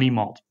honey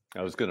malt.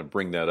 I was going to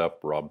bring that up,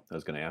 Rob. I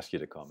was going to ask you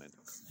to comment.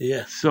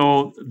 Yeah.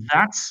 So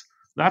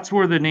that's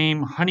where the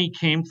name honey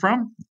came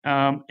from.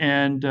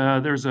 And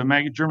there's a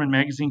German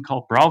magazine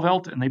called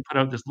Brauwelt, and they put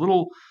out this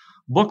little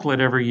booklet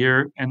every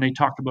year, and they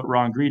talked about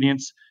raw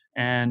ingredients,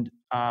 and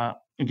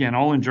again,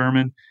 all in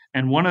German.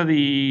 And one of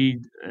the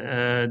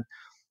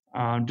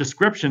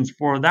descriptions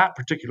for that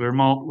particular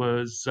malt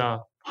was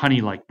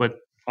honey-like, but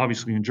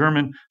obviously in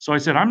German. So I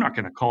said, I'm not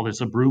going to call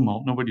this a brew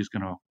malt. Nobody's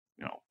going to,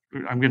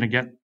 I'm going to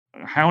get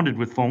hounded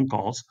with phone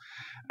calls.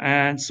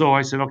 And so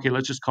I said, okay,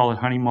 let's just call it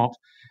honey malt.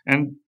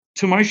 And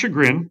to my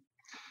chagrin,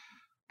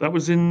 that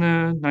was in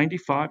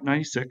 95,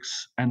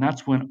 96. And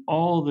that's when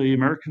all the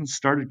Americans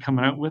started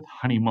coming out with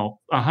honey malt,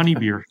 honey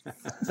beer.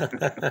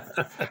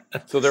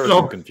 So there was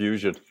some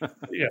confusion.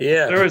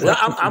 Yeah. Well,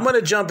 I'm going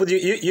to jump with you.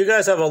 You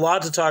guys have a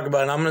lot to talk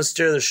about, and I'm going to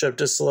steer the ship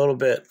just a little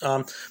bit.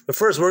 But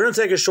first, we're going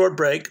to take a short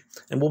break,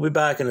 and we'll be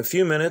back in a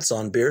few minutes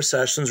on Beer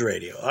Sessions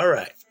Radio. All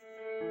right.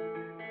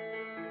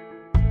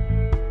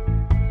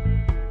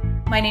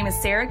 My name is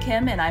Sarah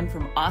Kim, and I'm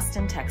from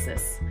Austin,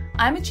 Texas.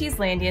 I'm a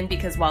Cheeselandian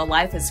because while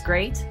life is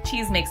great,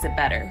 cheese makes it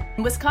better.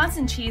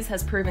 Wisconsin cheese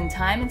has proven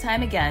time and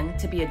time again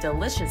to be a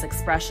delicious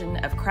expression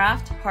of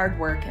craft, hard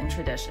work, and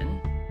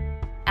tradition.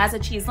 As a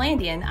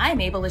Cheeselandian,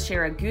 I'm able to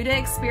share a Gouda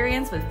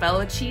experience with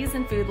fellow cheese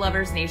and food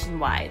lovers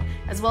nationwide,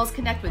 as well as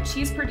connect with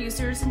cheese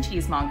producers and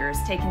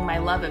cheesemongers, taking my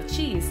love of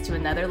cheese to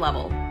another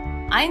level.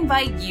 I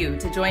invite you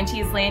to join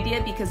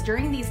Cheeselandia because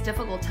during these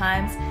difficult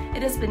times,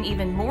 it has been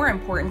even more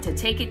important to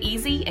take it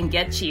easy and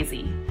get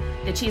cheesy.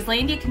 The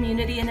Cheeselandia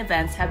community and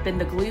events have been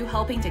the glue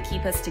helping to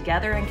keep us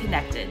together and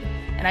connected,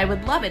 and I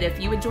would love it if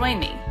you would join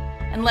me.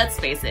 And let's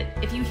face it,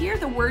 if you hear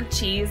the word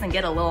cheese and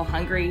get a little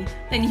hungry,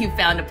 then you've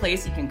found a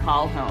place you can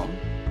call home.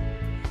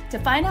 To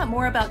find out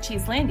more about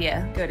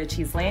Cheeselandia, go to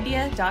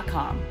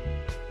cheeselandia.com.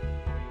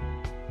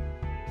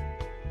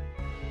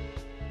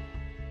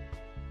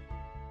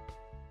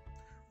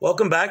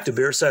 Welcome back to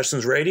Beer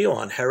Sessions Radio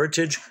on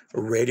Heritage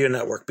Radio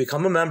Network.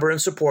 Become a member and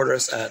support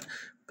us at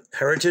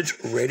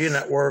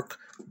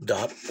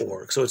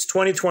heritageradionetwork.org. So it's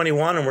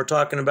 2021, and we're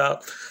talking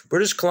about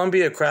British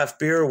Columbia craft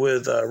beer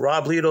with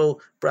Rob Liedl,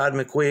 Brad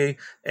McQuee,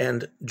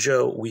 and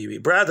Joe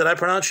Wiebe. Brad, did I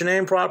pronounce your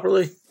name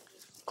properly?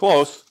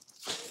 Close.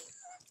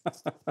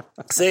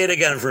 Say it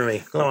again for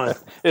me. Come on.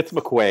 It's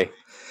McQuay.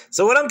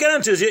 So what I'm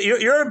getting to is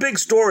you're a big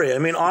story. I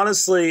mean,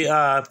 honestly,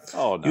 you're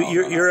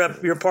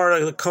part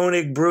of the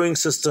Koenig Brewing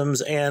Systems,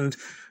 and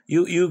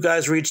you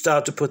guys reached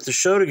out to put the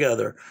show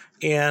together.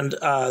 And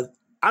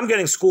I'm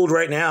getting schooled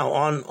right now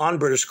on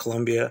British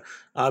Columbia.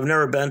 I've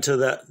never been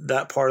to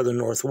that part of the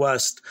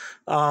Northwest.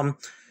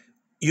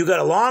 You got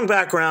a long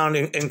background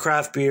in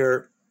craft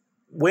beer.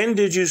 When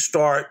did you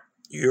start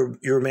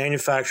your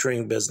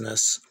manufacturing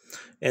business?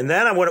 And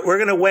then we're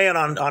going to weigh in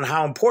on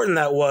how important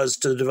that was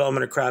to the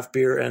development of craft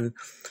beer. And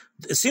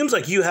it seems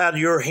like you had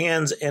your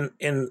hands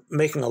in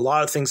making a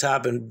lot of things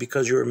happen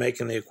because you were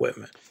making the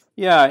equipment.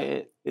 Yeah,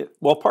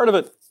 well, part of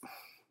it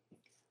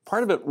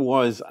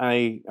was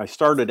I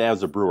started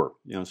as a brewer.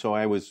 So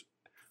I was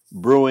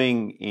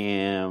brewing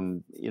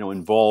and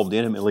involved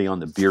intimately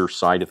on the beer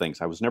side of things.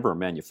 I was never a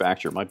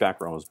manufacturer. My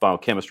background was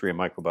biochemistry and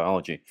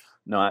microbiology,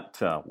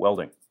 not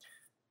welding.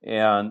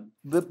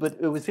 But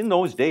it was in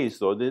those days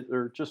though that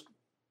they're just.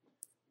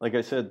 Like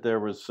I said,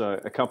 there was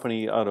a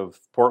company out of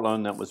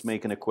Portland that was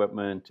making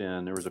equipment,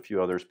 and there was a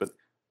few others, but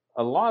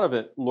a lot of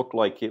it looked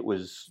like it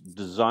was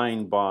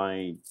designed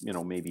by,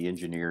 maybe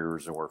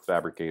engineers or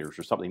fabricators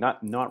or something,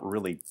 not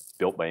really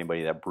built by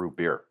anybody that brewed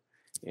beer.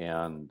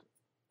 And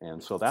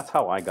so that's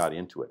how I got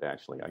into it,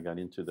 actually. I got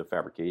into the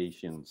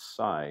fabrication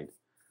side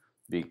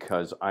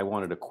because I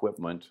wanted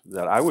equipment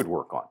that I would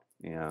work on.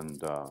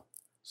 And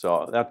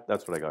so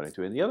that's what I got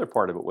into. And the other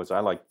part of it was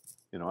I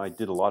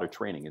did a lot of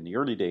training. In the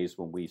early days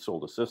when we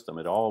sold a system,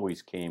 it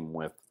always came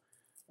with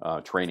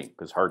training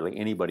because hardly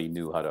anybody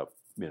knew how to,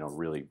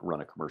 really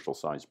run a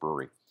commercial-sized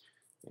brewery.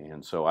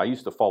 And so I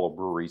used to follow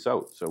breweries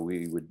out. So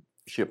we would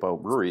ship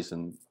out breweries,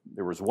 and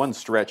there was one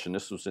stretch, and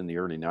this was in the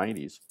early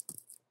 90s.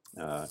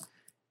 And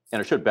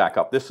I should back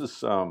up. This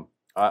is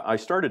I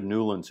started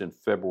Newlands in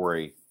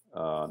February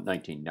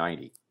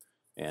 1990.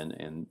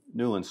 And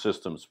Newland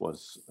Systems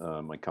was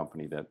my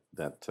company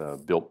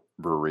that built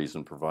breweries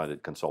and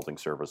provided consulting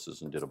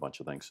services and did a bunch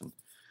of things.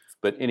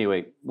 But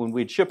anyway, when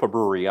we'd ship a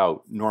brewery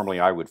out, normally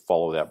I would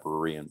follow that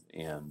brewery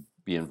and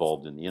be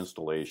involved in the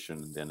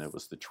installation. Then it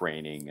was the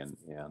training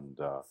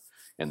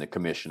and the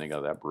commissioning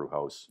of that brew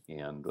house,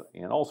 and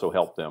also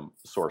help them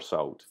source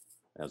out,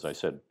 as I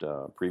said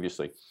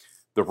previously,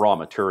 the raw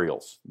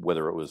materials.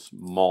 Whether it was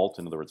malt,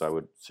 in other words, I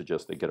would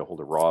suggest they get a hold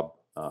of Rob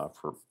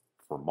for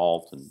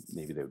malt, and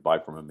maybe they would buy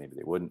from him, maybe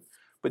they wouldn't.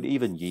 But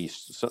even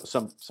yeast,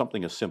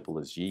 something as simple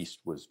as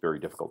yeast was very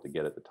difficult to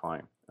get at the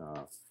time.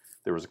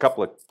 There was a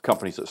couple of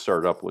companies that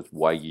started up with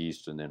Y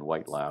Yeast and then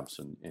White Labs,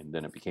 and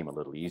then it became a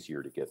little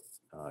easier to get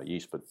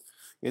yeast. But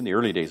in the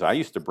early days, I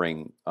used to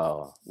bring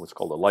what's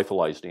called a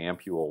lyophilized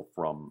ampule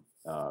from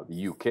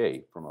the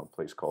UK, from a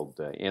place called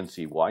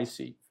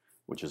NCYC,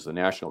 which is the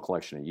National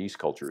Collection of Yeast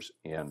Cultures.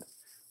 And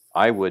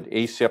I would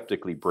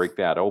aseptically break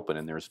that open,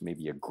 and there's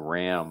maybe a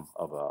gram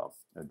of a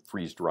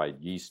freeze-dried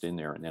yeast in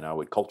there, and then I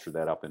would culture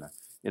that up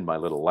in my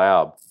little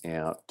lab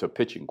and to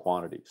pitching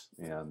quantities,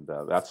 and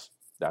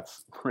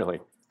that's really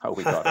how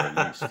we got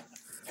our yeast.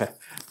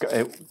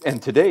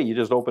 And today, you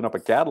just open up a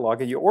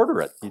catalog and you order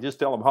it. You just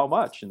tell them how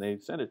much, and they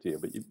send it to you.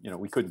 But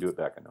we couldn't do it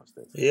back in those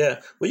days. Yeah,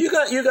 well,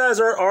 you guys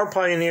are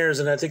pioneers,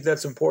 and I think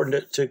that's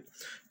important to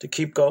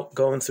keep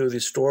going through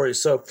these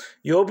stories. So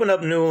you open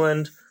up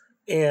Newland,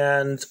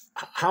 and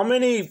how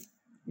many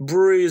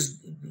breweries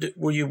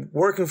were you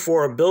working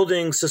for, or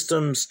building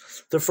systems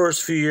the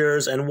first few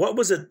years? And what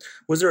was it?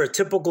 Was there a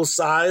typical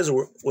size,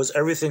 or was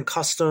everything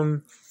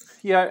custom?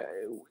 Yeah.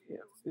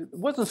 It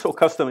wasn't so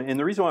custom, and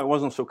the reason why it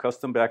wasn't so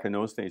custom back in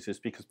those days is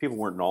because people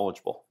weren't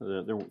knowledgeable.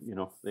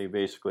 They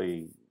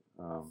basically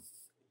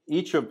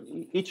each of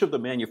the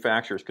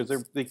manufacturers, because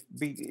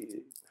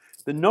the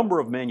number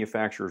of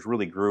manufacturers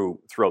really grew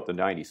throughout the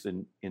 90s.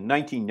 In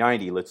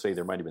 1990, let's say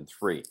there might have been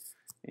 3,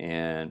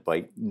 and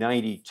by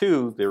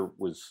 92 there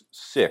was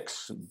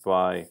 6.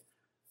 By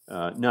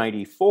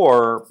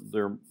 94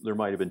 there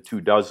might have been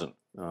 24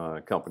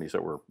 companies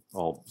that were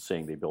all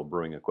saying they build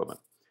brewing equipment,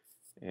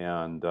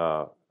 and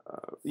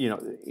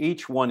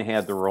each one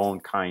had their own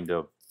kind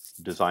of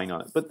design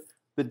on it, but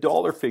the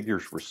dollar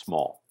figures were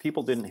small.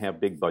 People didn't have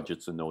big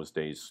budgets in those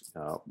days,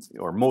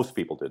 or most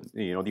people didn't.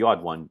 The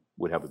odd one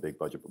would have a big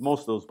budget, but most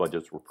of those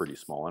budgets were pretty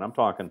small. And I'm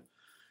talking,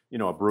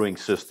 a brewing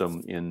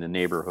system in the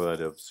neighborhood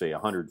of say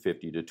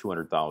 150 to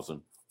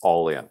 200,000,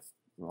 all in,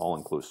 all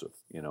inclusive.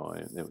 And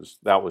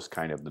that was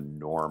kind of the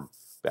norm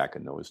back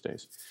in those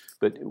days.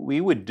 But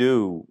we would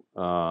do,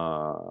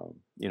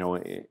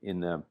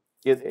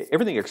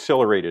 everything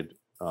accelerated.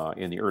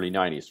 In the early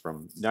 90s,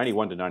 from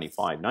 91 to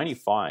 95.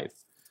 95,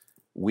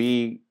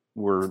 we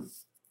were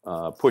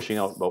pushing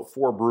out about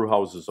 4 brew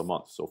houses a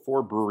month. So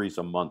 4 breweries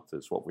a month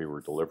is what we were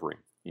delivering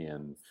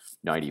in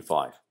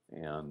 95.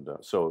 And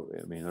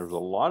there was a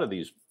lot of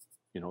these,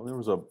 there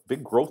was a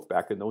big growth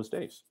back in those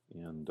days.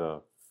 And,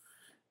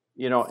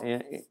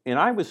 and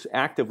I was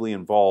actively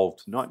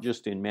involved, not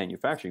just in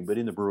manufacturing, but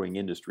in the brewing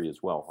industry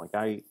as well. Like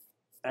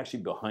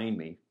behind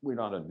me, we're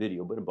not on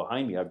video, but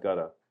behind me, I've got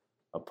a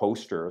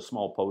poster, a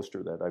small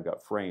poster that I've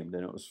got framed,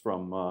 and it was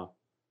from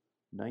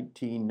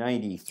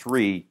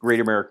 1993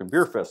 Great American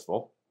Beer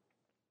Festival,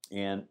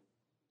 and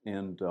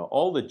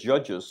all the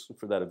judges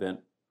for that event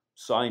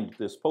signed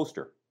this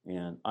poster,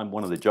 and I'm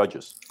one of the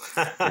judges.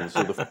 And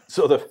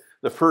so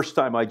the first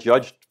time I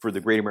judged for the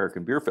Great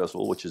American Beer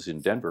Festival, which is in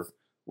Denver,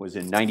 was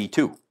in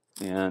 '92,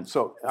 and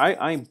so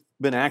I've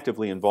been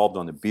actively involved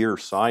on the beer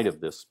side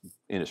of this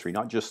industry,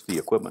 not just the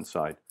equipment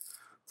side,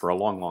 for a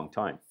long, long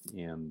time,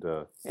 and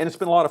it's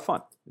been a lot of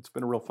fun. It's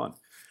been real fun,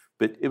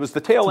 but it was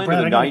the tail end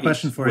of the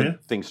 90s when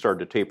things started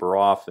to taper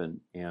off. And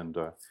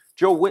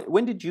Joe,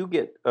 when did you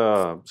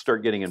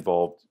start getting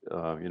involved?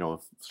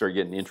 Start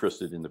getting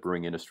interested in the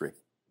brewing industry?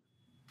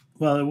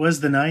 Well, it was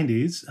the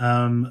 90s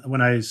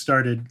when I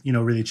started,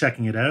 really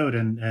checking it out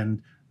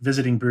and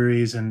visiting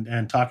breweries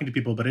and talking to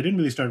people. But I didn't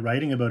really start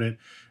writing about it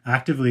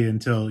actively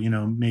until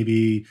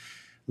maybe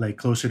like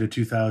closer to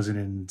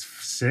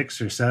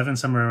 2006 or 7,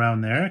 somewhere around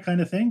there kind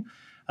of thing.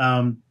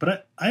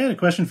 But I had a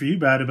question for you,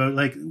 Brad, about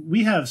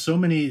we have so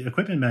many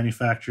equipment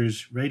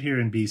manufacturers right here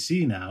in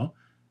BC now.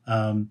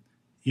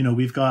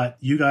 We've got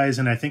you guys,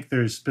 and I think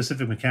there's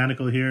Pacific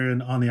Mechanical here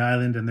on the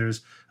island, and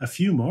there's a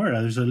few more.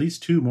 There's at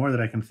least 2 more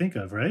that I can think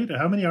of, right?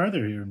 How many are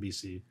there here in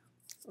BC?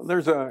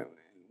 There's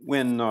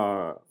when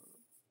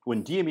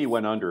DME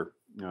went under,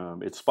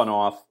 it spun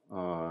off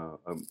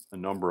a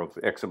number of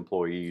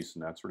ex-employees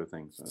and that sort of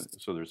thing.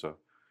 So there's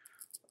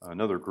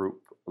another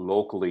group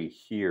locally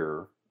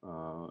here,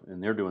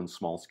 and they're doing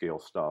small-scale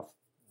stuff.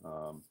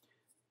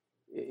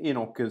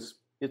 Because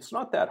it's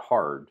not that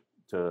hard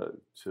to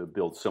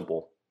build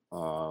simple,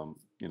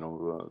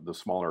 the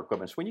smaller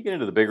equipment. So when you get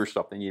into the bigger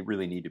stuff, then you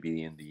really need to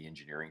be in the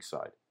engineering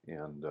side.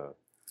 And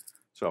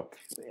so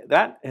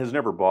that has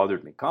never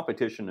bothered me.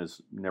 Competition has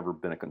never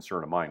been a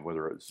concern of mine,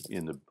 whether it's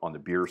on the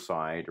beer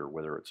side or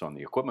whether it's on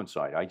the equipment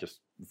side. I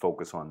just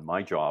focus on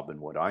my job and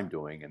what I'm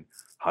doing and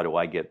how do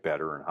I get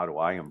better and how do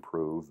I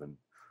improve, and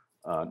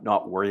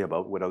not worry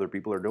about what other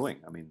people are doing.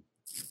 I mean,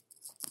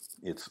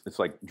 it's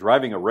like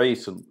driving a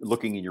race and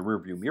looking in your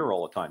rearview mirror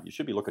all the time. You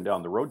should be looking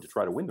down the road to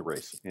try to win the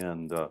race.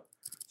 And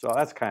so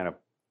that's kind of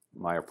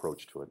my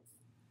approach to it.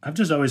 I've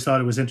just always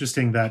thought it was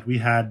interesting that we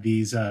had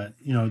these, the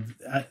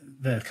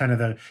kind of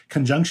the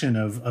conjunction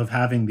of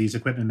having these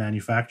equipment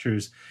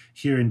manufacturers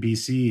here in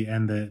BC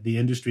and the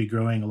industry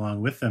growing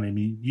along with them. I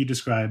mean, you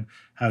describe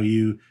how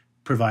you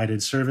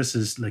provided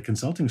services like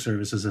consulting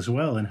services as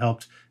well and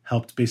helped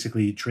helped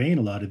basically train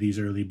a lot of these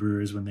early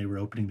brewers when they were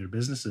opening their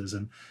businesses.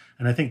 And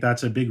I think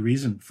that's a big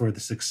reason for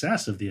the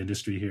success of the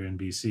industry here in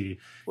BC.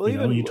 Well,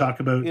 You talk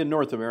about in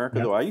North America,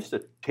 though, I used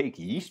to take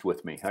yeast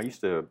with me. I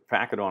used to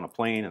pack it on a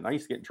plane, and I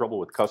used to get in trouble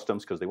with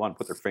customs because they want to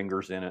put their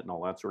fingers in it and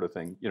all that sort of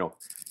thing.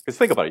 Because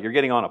think about it, you're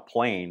getting on a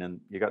plane, and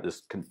you got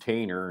this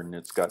container, and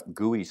it's got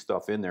gooey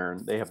stuff in there,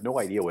 and they have no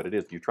idea what it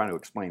is. You're trying to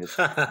explain it's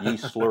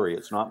yeast slurry.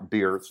 It's not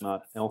beer. It's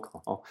not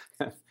alcohol.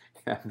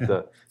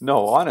 And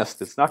no,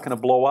 honest, it's not going to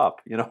blow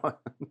up.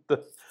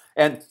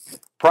 And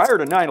prior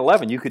to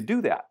 9/11, you could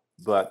do that.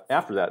 But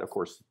after that, of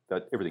course,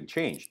 that everything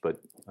changed. But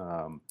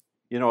I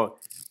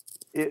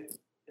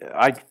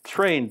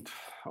trained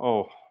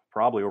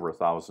probably over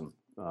 1,000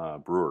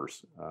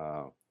 brewers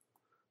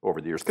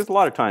over the years, because a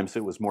lot of times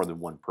it was more than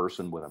one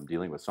person when I'm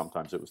dealing with.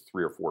 Sometimes it was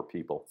 3 or 4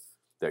 people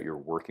that you're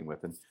working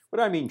with. And what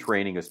I mean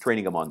training is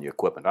training them on the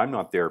equipment. I'm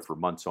not there for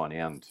months on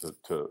end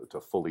to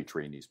fully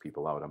train these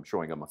people out. I'm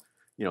showing them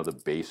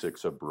the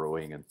basics of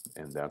brewing and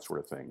that sort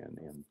of thing,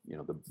 and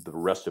the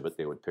rest of it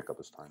they would pick up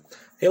as time.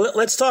 Hey,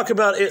 let's talk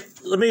about it.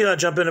 Let me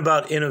jump in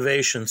about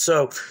innovation.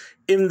 So,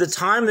 from the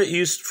time that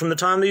you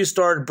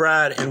started,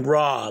 Brad and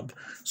Rob.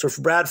 So,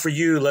 for Brad, for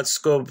you, let's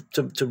go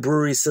to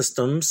brewery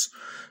systems,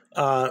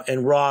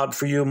 and Rob,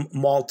 for you,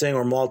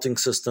 malting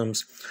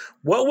systems.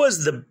 What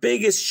was the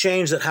biggest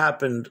change that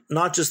happened?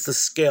 Not just the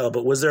scale,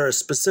 but was there a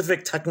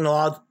specific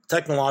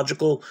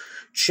technological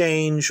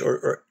change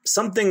or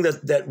something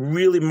that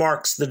really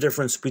marks the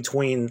difference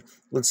between,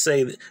 let's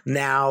say,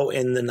 now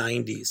and the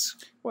 90s?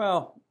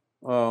 Well,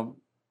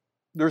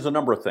 there's a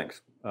number of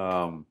things.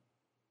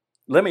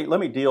 Let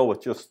me deal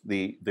with just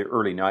the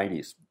early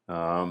 90s,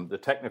 the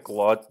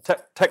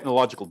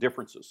technological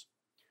differences.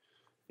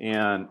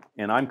 And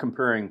I'm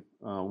comparing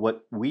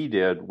what we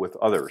did with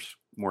others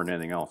more than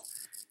anything else.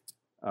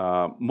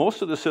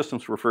 Most of the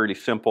systems were fairly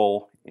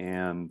simple,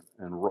 and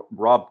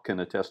Rob can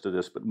attest to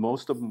this, but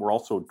most of them were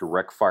also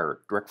direct fired.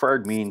 Direct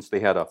fired means they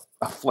had a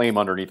flame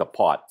underneath a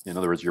pot. In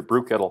other words, your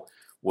brew kettle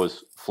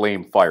was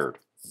flame fired.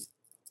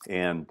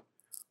 And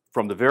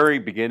from the very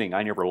beginning,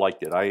 I never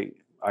liked it. I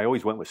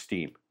always went with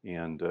steam,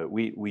 and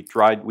we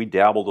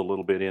dabbled a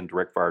little bit in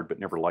direct fired, but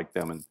never liked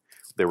them, and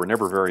they were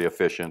never very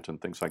efficient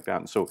and things like that.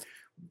 And so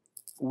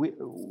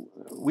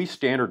we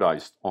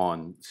standardized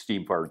on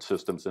steam fired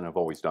systems and have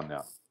always done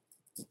that.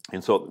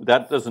 And so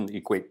that doesn't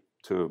equate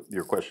to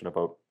your question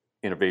about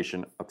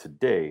innovation of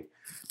today.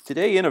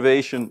 Today,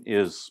 innovation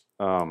is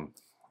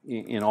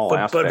in all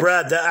aspects. But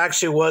Brad,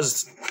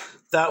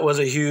 that was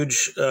a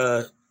huge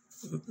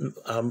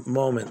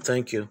moment.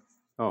 Thank you.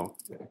 Oh,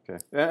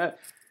 okay.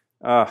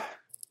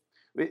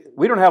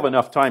 We don't have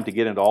enough time to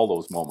get into all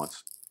those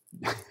moments,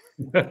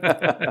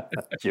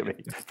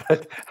 Jimmy.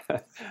 But,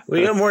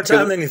 we got more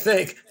time than you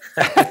think.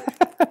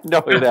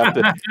 No, we'll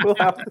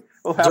have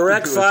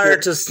direct fire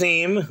to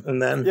steam,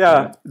 and then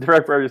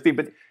direct fire to steam.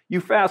 But you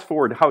fast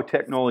forward how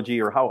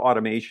technology or how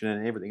automation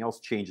and everything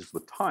else changes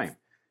with time.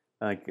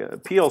 Like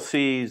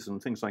PLCs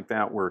and things like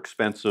that were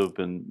expensive,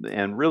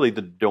 and really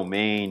the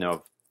domain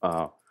of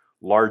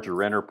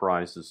larger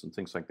enterprises and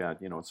things like that.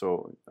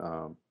 So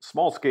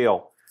small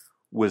scale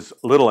was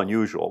a little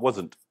unusual. It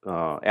wasn't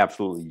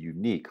absolutely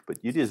unique,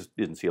 but you just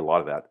didn't see a lot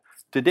of that.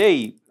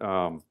 Today,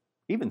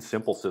 even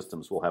simple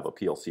systems will have a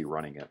PLC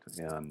running it,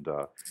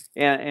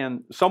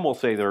 and some will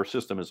say their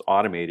system is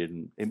automated,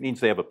 and it means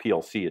they have a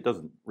PLC. It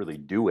doesn't really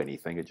do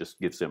anything. It just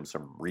gives them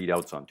some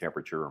readouts on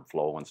temperature and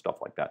flow and stuff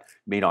like that.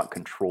 It may not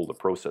control the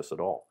process at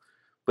all,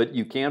 but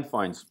you can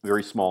find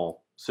very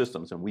small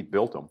systems, and we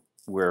built them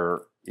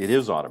where it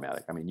is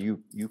automatic. I mean,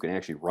 you can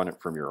actually run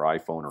it from your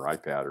iPhone or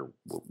iPad or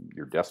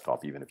your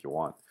desktop even if you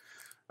want.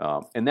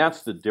 And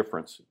that's the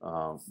difference.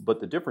 But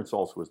the difference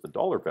also is the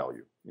dollar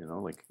value.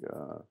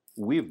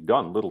 We've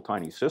done little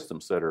tiny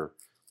systems that are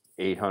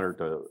 $800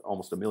 to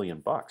almost $1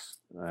 million,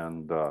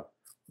 and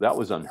that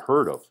was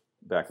unheard of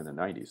back in the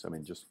 90s. I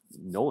mean, just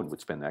no one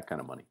would spend that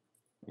kind of money.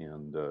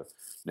 And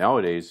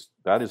nowadays,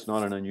 that is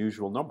not an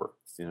unusual number.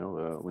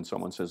 When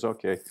someone says,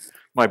 "Okay,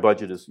 my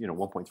budget is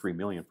 $1.3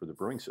 million for the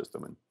brewing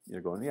system," and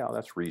you're going, "Yeah,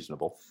 that's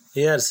reasonable."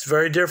 Yeah, it's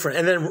very different.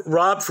 And then,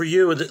 Rob, for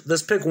you,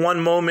 let's pick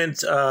one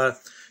moment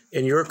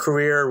in your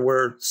career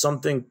where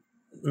something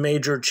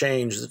major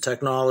changed, the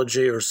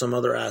technology or some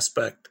other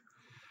aspect.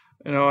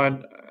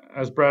 And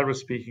as Brad was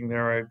speaking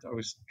there, I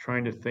was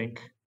trying to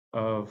think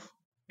of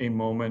a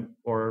moment,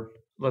 or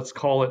let's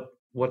call it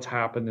what's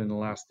happened in the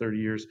last 30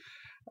 years.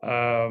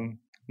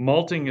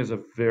 Malting is a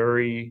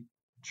very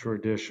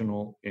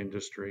traditional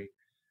industry,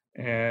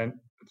 and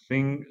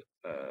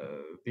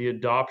the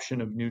adoption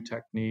of new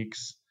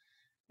techniques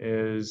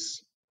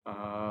is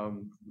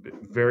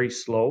very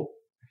slow.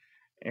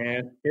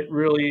 And it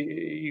really,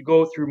 you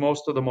go through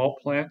most of the malt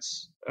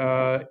plants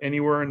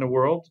anywhere in the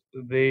world,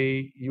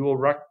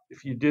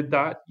 if you did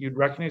that, you'd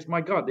recognize,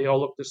 my God, they all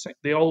look the same.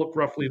 They all look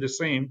roughly the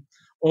same,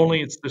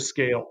 only it's the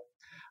scale.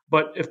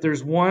 But if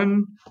there's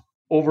one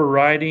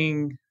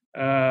overriding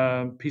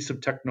piece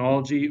of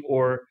technology,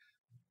 or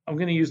I'm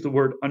going to use the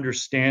word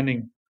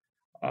understanding,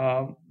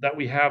 that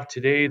we have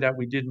today that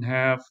we didn't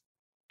have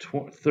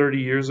 30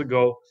 years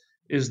ago,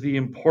 is the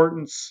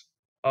importance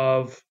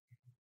of,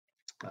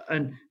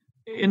 and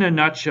in a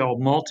nutshell,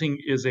 malting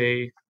is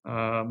it's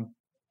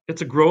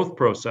a growth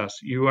process.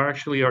 You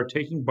actually are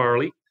taking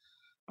barley,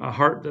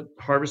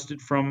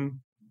 harvested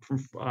from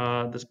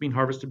that's being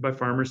harvested by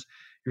farmers.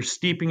 You're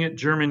steeping it,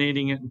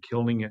 germinating it, and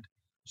kilning it.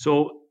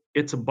 So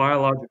it's a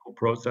biological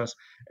process.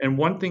 And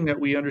one thing that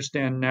we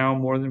understand now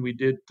more than we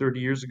did 30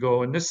 years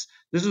ago, and this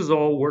is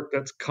all work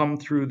that's come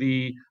through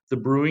the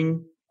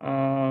brewing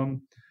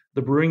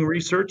the brewing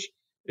research,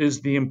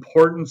 is the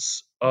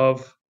importance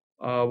of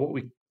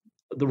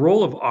the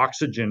role of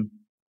oxygen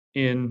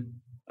in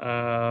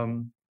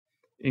the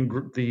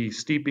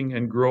steeping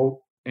and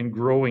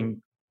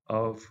growing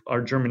of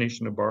our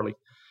germination of barley.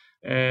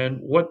 And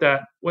what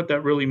that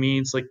really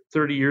means, like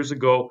 30 years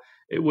ago,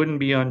 it wouldn't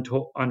be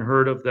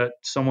unheard of that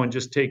someone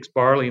just takes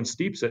barley and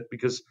steeps it,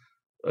 because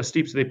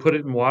they put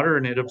it in water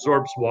and it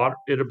absorbs water.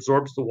 It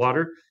absorbs the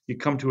water. You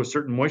come to a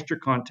certain moisture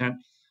content,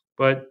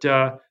 but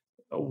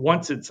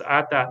once it's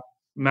at that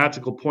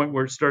magical point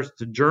where it starts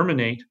to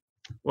germinate,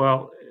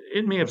 well,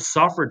 it may have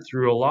suffered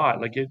through a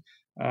lot. Like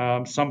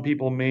some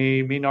people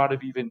may not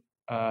have even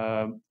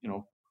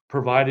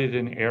provided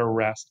an air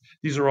rest.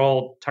 These are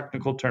all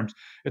technical terms.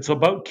 It's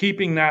about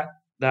keeping that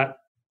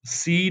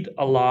seed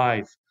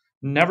alive,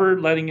 never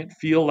letting it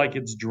feel like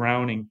it's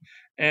drowning.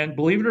 And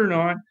believe it or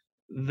not,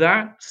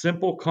 that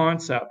simple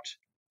concept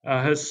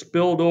has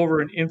spilled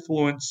over and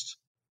influenced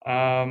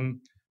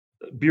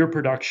beer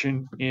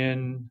production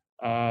in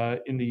the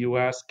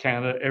U.S.,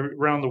 Canada,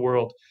 around the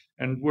world.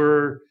 And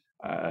the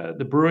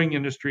brewing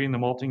industry and the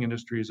malting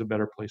industry is a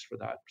better place for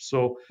that.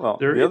 So, well,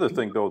 the other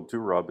thing though too,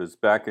 Rob, is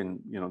back in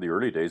the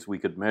early days, we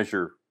could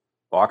measure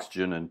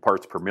oxygen in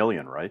parts per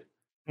million, right?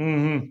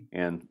 Mm-hmm.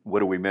 And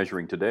what are we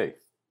measuring today?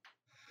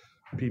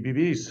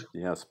 ppbs.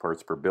 Yes,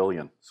 parts per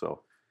billion.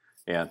 So,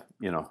 and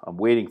I'm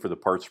waiting for the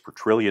parts per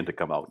trillion to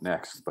come out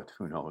next, but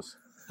who knows?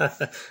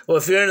 Well,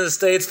 if you're in the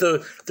States,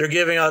 they're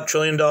giving out $1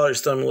 trillion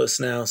stimulus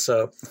now,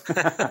 so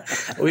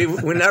we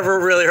never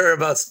really heard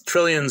about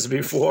trillions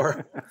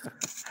before.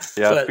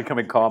 Yeah, it's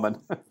becoming common.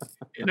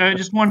 And I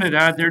just wanted to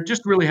add, there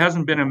just really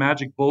hasn't been a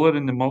magic bullet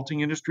in the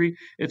malting industry.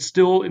 It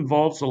still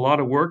involves a lot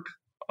of work,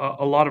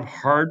 a lot of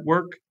hard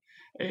work.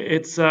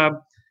 It's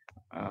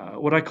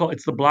what I call,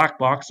 it's the black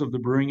box of the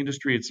brewing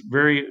industry. It's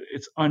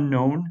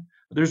unknown.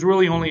 There's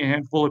really only a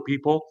handful of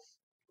people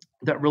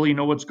that really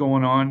know what's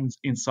going on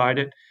inside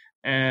it,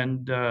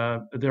 and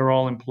they're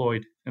all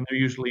employed, and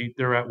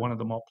they're at one of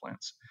the malt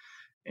plants,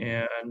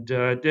 and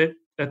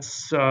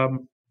it's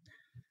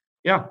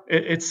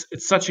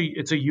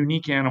a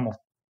unique animal,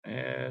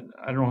 and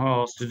I don't know how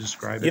else to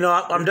describe it.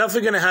 I'm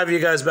definitely going to have you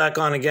guys back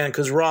on again,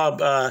 because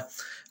Rob,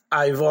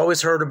 I've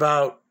always heard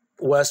about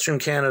Western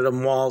Canada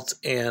malt,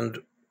 and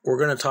we're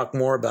going to talk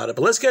more about it.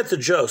 But let's get to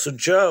Joe. So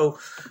Joe,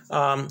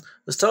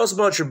 let's tell us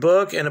about your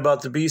book and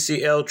about the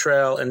BC Ale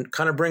Trail, and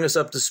kind of bring us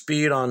up to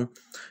speed on,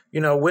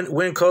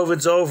 when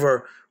COVID's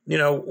over,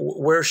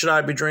 where should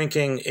I be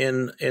drinking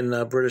in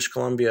British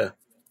Columbia?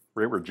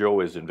 Right where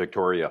Joe is in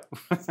Victoria.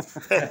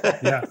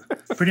 Yeah,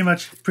 pretty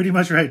much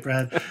right,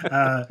 Brad.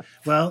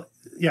 Well,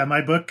 yeah,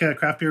 my book,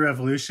 Craft Beer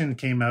Revolution,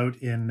 came out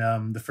in,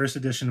 the first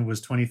edition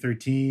was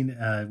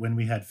 2013, when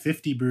we had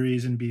 50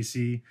 breweries in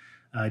BC.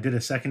 I did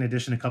a second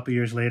edition a couple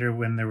years later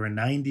when there were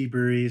 90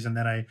 breweries, and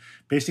then I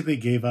basically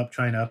gave up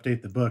trying to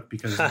update the book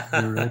because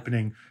we were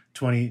opening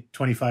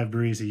 25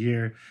 breweries a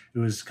year. It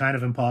was kind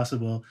of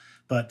impossible,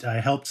 but I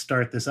helped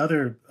start this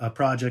other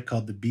project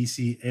called the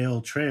BC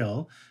Ale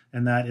Trail,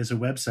 and that is a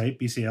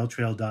website,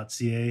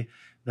 bcaletrail.ca,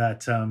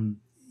 that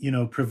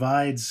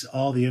provides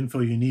all the info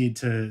you need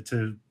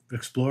to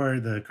explore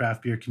the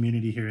craft beer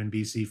community here in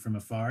BC from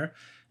afar,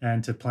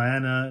 and to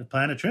plan a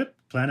trip,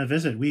 plan a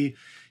visit.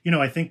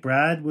 I think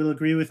Brad will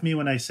agree with me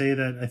when I say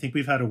that I think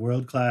we've had a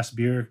world-class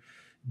beer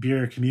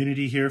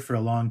community here for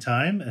a long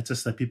time. It's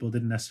just that people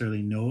didn't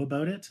necessarily know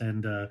about it,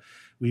 and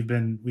we've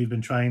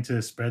been trying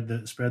to spread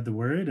the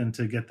word and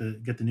to get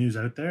the news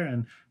out there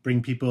and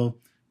bring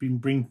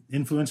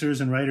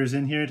influencers and writers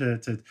in here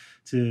to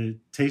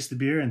taste the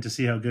beer and to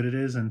see how good it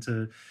is. And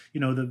to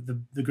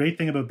the great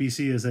thing about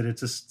BC is that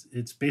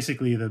it's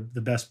basically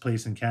the best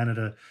place in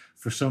Canada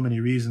for so many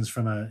reasons.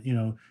 From a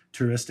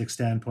touristic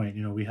standpoint,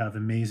 we have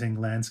amazing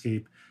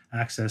landscape,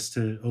 access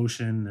to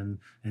ocean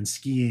and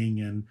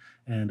skiing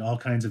and all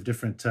kinds of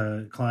different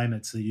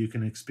climates that you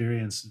can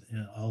experience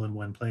all in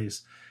one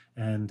place.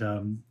 And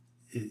a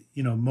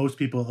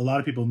lot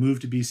of people move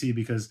to BC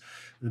because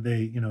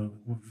they,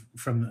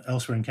 from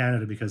elsewhere in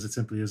Canada, because it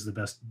simply is the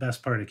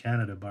best part of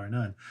Canada, bar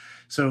none.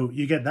 So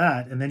you get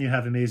that, and then you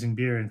have amazing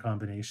beer in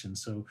combination.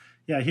 So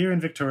yeah, here in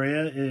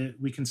Victoria,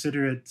 we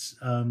consider it,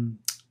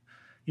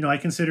 I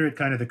consider it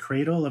kind of the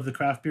cradle of the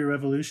craft beer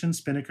revolution.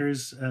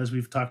 Spinnaker's, as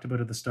we've talked about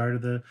at the start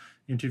of the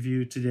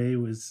interview today,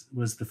 was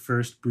the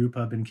first brew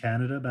pub in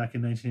Canada back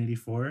in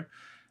 1984.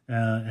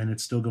 And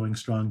it's still going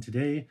strong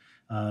today.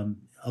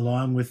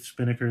 Along with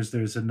Spinnaker's,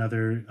 there's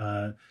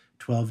another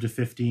 12 to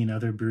 15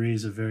 other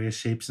breweries of various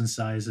shapes and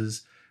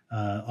sizes,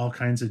 all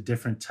kinds of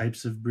different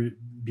types of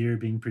beer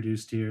being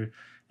produced here.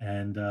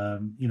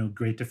 and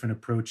great different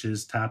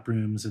approaches, tap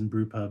rooms and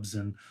brew pubs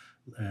and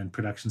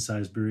production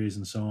sized breweries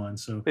and so on.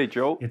 So Hey,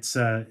 Joe, it's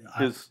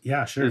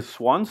yeah, sure. Is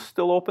Swan's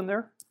still open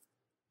there?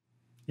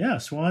 Yeah,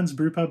 Swan's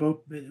Brew Pub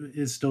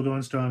is still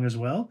going strong as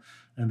well,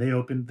 and they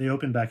opened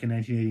back in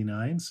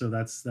 1989. So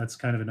that's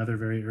kind of another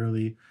very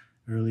early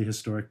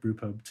historic brew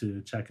pub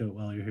to check out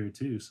while you're here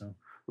too. So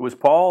It was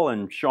Paul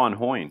and Sean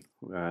Hoyne,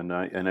 and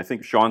I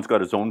think Sean's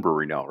got his own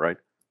brewery now, right?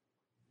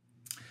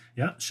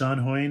 yeah, Sean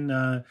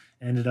Hoyne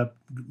ended up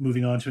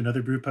moving on to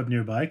another brew pub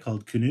nearby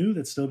called Canoe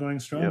that's still going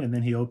strong, Yep. and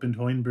then he opened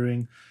Hoyne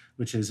Brewing,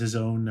 which is his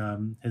own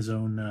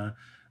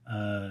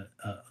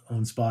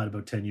own spot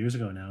about 10 years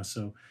ago now.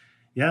 So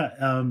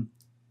yeah,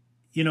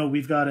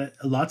 we've got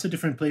lots of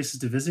different places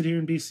to visit here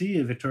in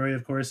BC. Victoria,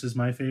 of course, is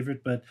my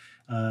favorite, but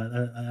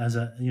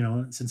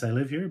since I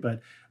live here,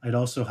 but I'd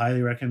also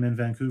highly recommend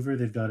Vancouver.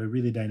 They've got a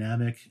really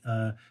dynamic,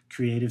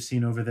 creative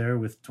scene over there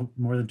with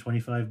more than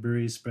 25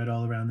 breweries spread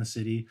all around the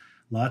city.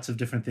 Lots of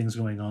different things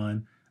going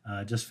on.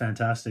 Just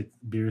fantastic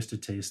beers to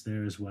taste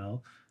there as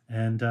well.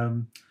 And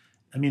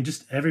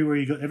just everywhere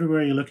you go,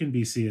 everywhere you look in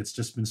BC, it's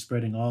just been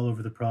spreading all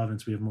over the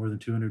province. We have more than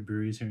 200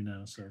 breweries here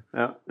now. So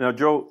now,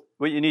 Joe,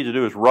 what you need to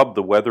do is rub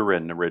the weather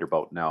in right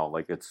about now.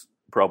 Like it's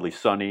probably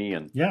sunny,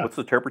 and what's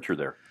the temperature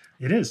there?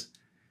 It is.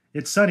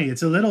 It's sunny.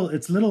 It's a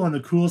little on the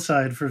cool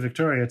side for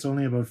Victoria. It's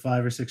only about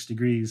 5 or 6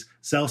 degrees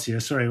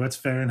Celsius. Sorry, what's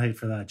Fahrenheit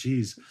for that?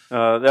 Jeez.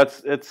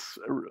 It's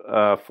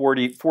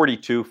 40,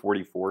 42,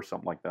 44,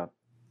 something like that.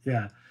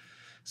 Yeah.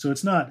 So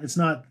it's not,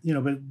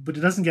 but it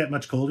doesn't get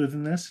much colder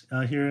than this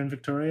here in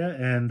Victoria.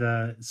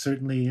 And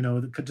certainly,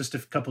 just a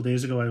couple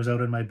days ago, I was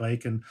out on my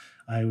bike and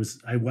I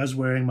was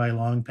wearing my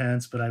long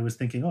pants, but I was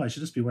thinking, I should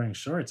just be wearing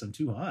shorts. I'm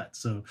too hot.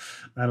 So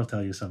that'll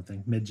tell you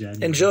something.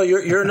 Mid-January. And Joe,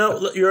 you're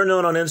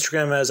known on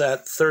Instagram as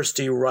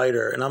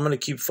 @ThirstyWriter, and I'm going to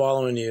keep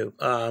following you.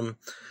 Definitely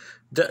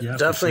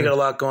sure. Got a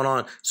lot going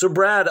on. So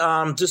Brad,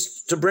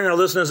 just to bring our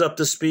listeners up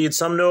to speed,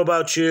 some know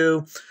about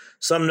you.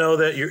 Some know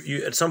that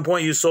you at some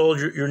point you sold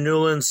your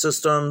Newland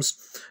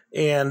Systems,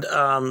 and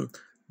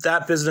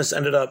that business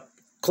ended up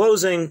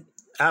closing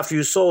after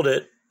you sold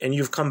it, and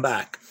you've come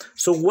back.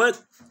 So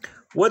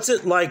what's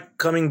it like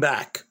coming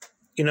back?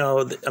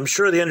 I'm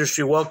sure the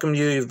industry welcomed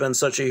you. You've been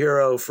such a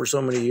hero for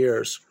so many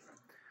years.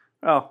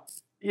 Well,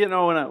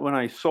 when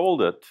I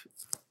sold it,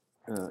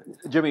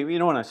 Jimmy,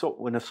 when I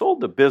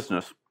sold the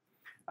business,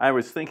 I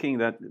was thinking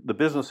that the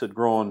business had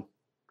grown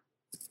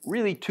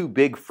really too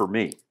big for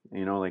me.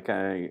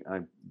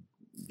 I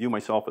view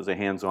myself as a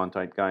hands-on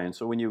type guy. And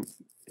so when you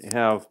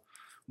have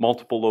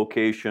multiple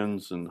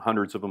locations and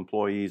hundreds of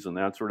employees and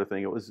that sort of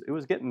thing, it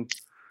was getting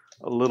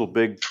a little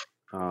big.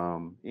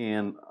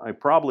 And I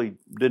probably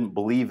didn't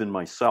believe in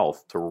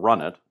myself to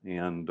run it.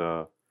 And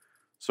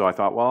so I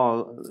thought,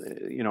 well,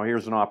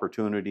 here's an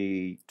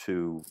opportunity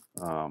to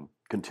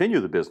continue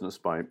the business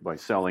by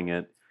selling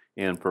it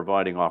and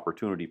providing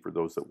opportunity for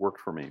those that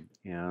worked for me.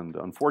 And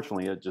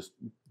unfortunately, it just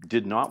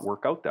did not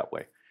work out that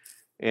way.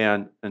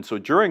 And so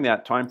during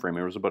that time frame,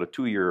 it was about a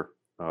 2-year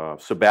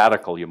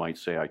sabbatical, you might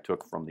say, I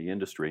took from the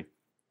industry.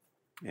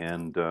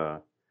 And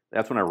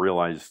that's when I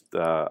realized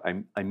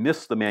I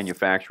missed the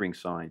manufacturing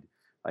side.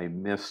 I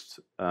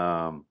missed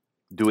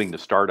doing the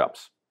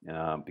startups.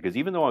 Because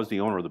even though I was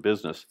the owner of the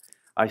business,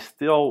 I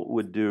still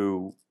would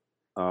do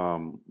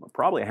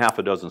probably half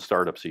a dozen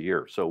startups a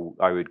year. So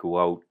I would go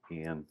out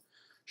and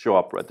show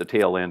up at the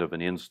tail end of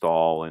an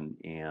install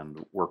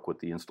and work with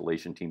the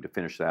installation team to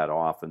finish that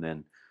off, and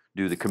then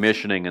do the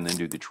commissioning and then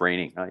do the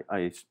training.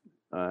 I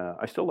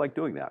still like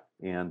doing that,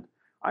 and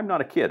I'm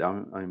not a kid.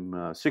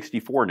 I'm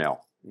 64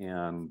 now,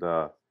 and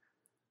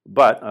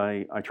but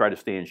I try to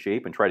stay in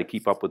shape and try to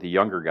keep up with the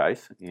younger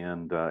guys,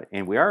 and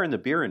we are in the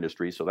beer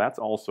industry, so that's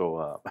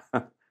also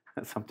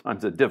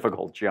sometimes a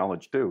difficult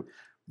challenge too.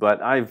 But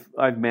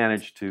I've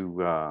managed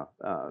to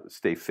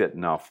stay fit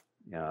enough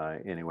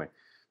anyway.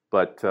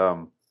 But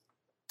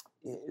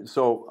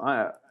so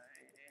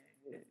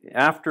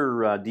after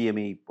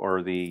DME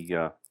or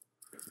the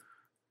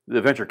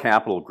venture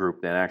capital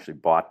group that actually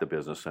bought the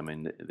business, I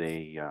mean,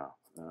 they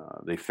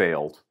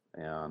failed,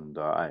 and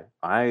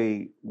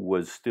I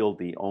was still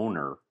the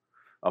owner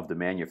of the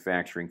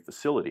manufacturing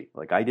facility.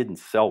 Like, I didn't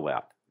sell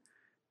that,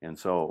 and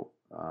so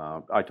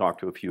I talked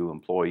to a few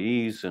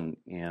employees and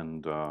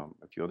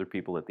a few other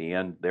people at the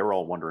end. They were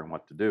all wondering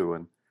what to do,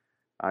 and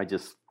I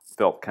just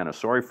felt kind of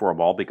sorry for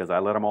them all because I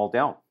let them all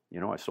down.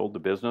 I sold the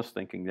business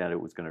thinking that it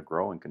was going to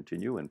grow and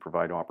continue and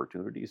provide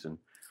opportunities, and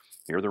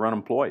here they're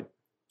unemployed.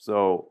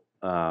 So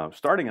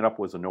starting it up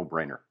was a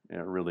no-brainer.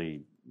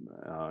 Really,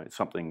 it's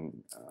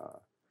something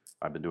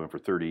I've been doing for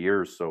 30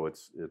 years. So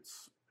it's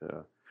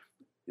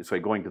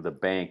like going to the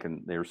bank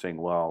and they were saying,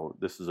 "Well,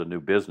 this is a new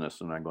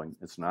business," and I'm going,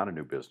 "It's not a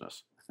new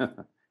business.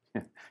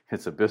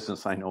 It's a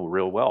business I know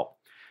real well,"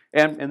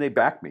 and they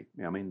backed me.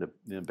 I mean,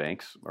 the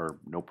banks are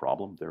no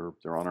problem.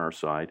 They're on our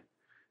side.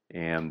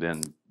 And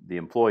then the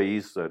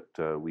employees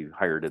that we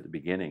hired at the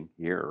beginning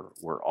here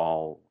were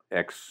all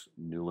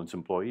ex-Newlands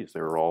employees.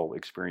 They were all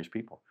experienced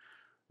people.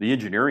 The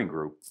engineering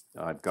group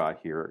I've got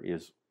here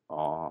is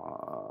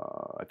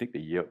I think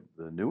the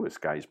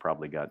newest guy's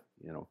probably got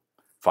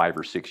 5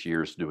 or 6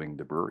 years doing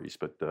the breweries,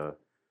 but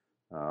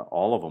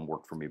all of them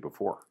worked for me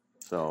before.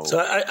 So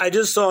I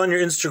just saw on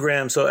your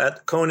Instagram, so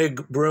at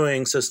Koenig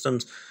Brewing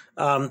Systems,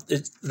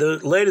 the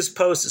latest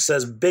post, it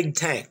says big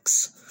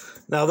tanks.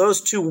 Now,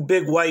 those two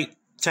big white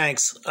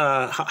tanks,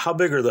 how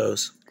big are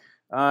those?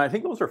 I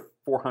think those are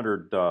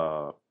 400.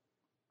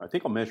 I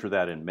think I'll measure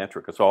that in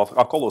metric. So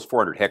I'll call those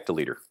 400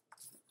 hectoliter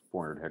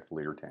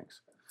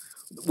tanks,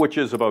 which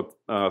is about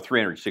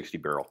 360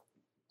 barrel,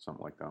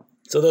 something like that.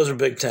 So those are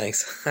big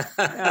tanks.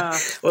 Yeah,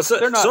 well,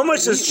 so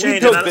much has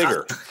changed. We built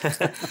bigger.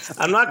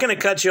 I'm not going to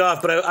cut you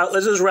off, but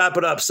let's just wrap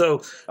it up.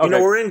 So,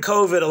 we're in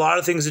COVID. A lot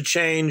of things have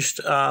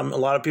changed. A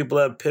lot of people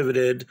have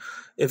pivoted.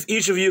 If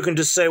each of you can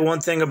just say one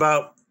thing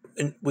about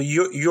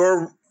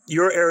your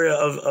area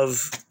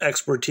of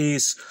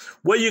expertise,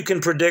 what you can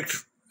predict,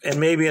 and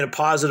maybe in a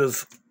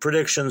positive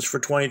predictions for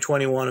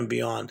 2021 and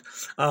beyond.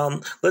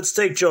 Let's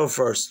take Joe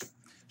first.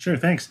 Sure,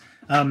 thanks.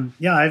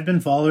 I've been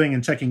following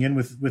and checking in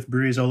with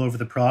breweries all over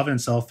the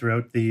province all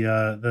throughout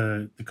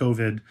the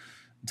COVID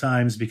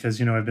times,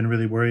 because I've been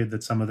really worried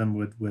that some of them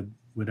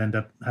would end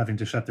up having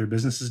to shut their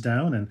businesses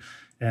down,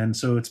 and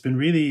so it's been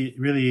really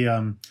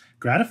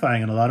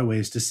gratifying in a lot of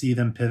ways to see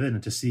them pivot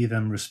and to see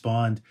them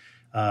respond.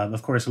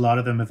 Of course, a lot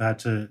of them have had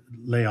to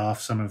lay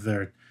off some of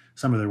their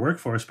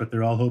workforce, but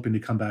they're all hoping to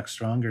come back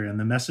stronger. And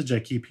the message I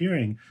keep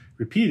hearing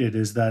repeated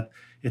is that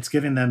it's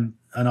giving them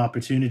an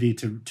opportunity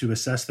to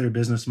assess their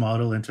business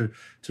model and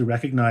to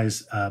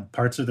recognize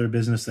parts of their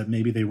business that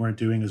maybe they weren't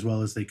doing as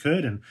well as they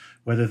could. And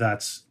whether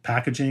that's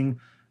packaging,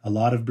 a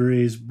lot of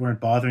breweries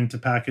weren't bothering to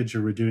package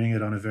or were doing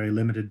it on a very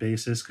limited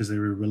basis because they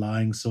were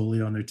relying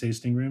solely on their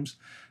tasting rooms.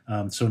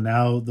 So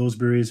now those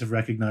breweries have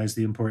recognized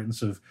the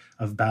importance of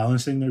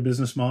balancing their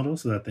business model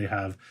so that they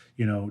have,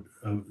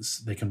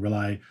 they can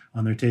rely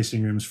on their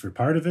tasting rooms for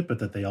part of it, but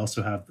that they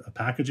also have a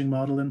packaging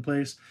model in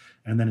place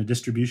and then a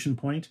distribution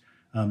point.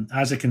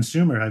 As a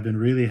consumer, I've been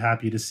really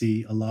happy to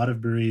see a lot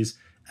of breweries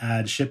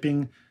add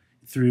shipping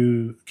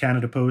through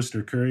Canada Post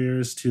or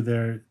couriers to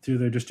their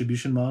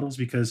distribution models,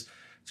 because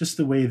just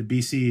the way the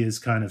BC is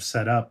kind of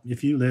set up,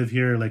 if you live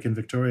here, like in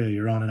Victoria,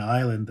 you're on an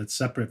island that's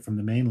separate from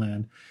the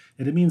mainland.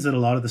 And it means that a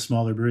lot of the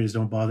smaller breweries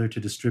don't bother to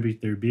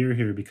distribute their beer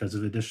here because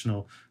of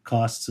additional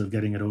costs of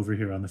getting it over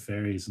here on the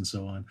ferries and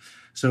so on.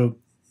 So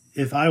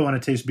if I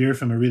want to taste beer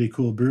from a really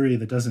cool brewery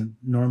that doesn't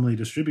normally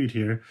distribute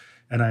here,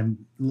 and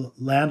I'm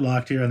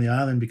landlocked here on the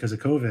island because of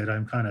COVID,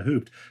 I'm kind of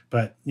hooped.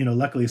 But,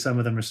 luckily some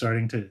of them are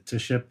starting to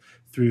ship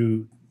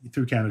through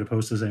Canada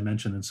Post, as I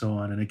mentioned, and so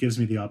on. And it gives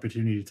me the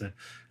opportunity to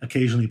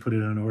occasionally put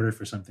it on order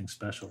for something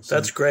special. So,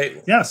 that's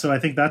great. Yeah, so I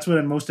think that's what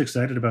I'm most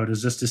excited about,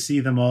 is just to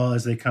see them all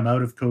as they come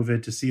out of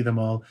COVID, to see them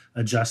all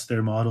adjust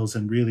their models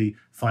and really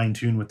fine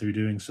tune what they're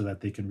doing so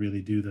that they can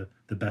really do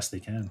the best they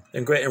can.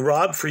 And great. And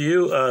Rob, for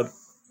you,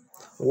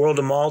 World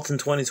of Malt in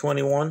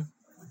 2021?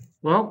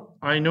 Well,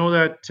 I know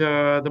that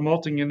the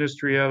malting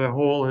industry as a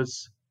whole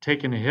has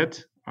taken a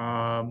hit.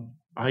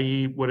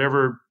 I.e.,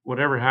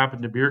 whatever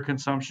happened to beer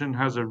consumption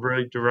has a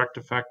very direct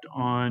effect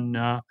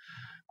on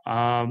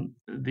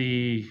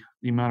the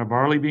amount of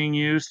barley being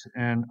used,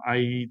 and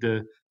i.e.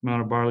 the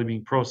amount of barley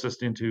being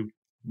processed into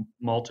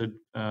malted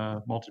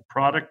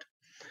product.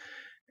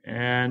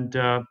 And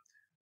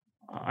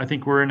I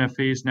think we're in a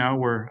phase now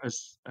where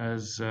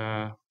as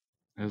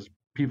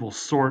people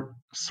sort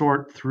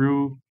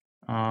through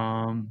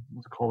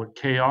let's call it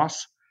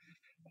chaos,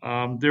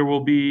 there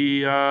will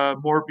be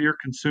more beer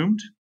consumed.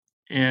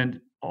 And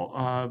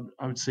I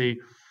would say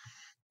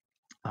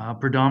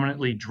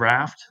predominantly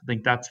draft. I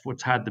think that's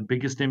what's had the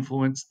biggest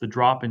influence. The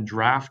drop in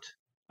draft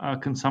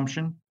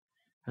consumption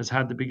has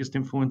had the biggest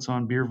influence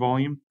on beer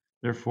volume,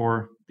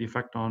 therefore the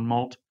effect on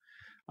malt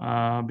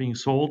being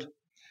sold.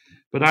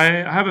 But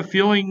I have a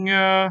feeling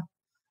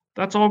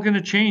that's all going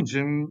to change.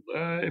 And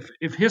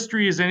if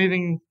history is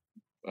anything,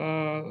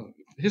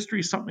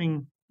 history is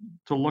something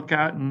to look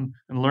at and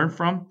learn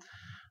from.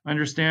 I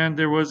understand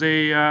there was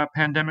a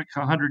pandemic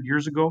 100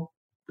 years ago.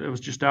 It was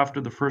just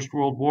after the First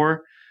World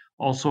War,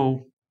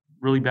 also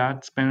really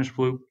bad, Spanish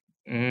flu.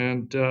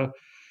 And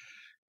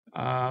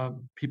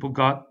people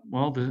got,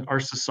 our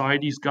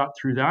societies got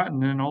through that.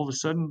 And then all of a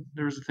sudden,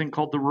 there was a thing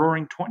called the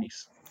Roaring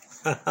 20s.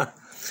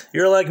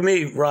 You're like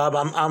me, Rob.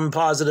 I'm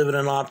positive and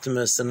an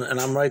optimist, and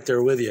I'm right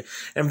there with you.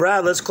 And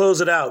Brad, let's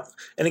close it out.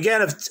 And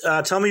again,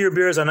 tell me your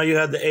beers. I know you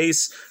had the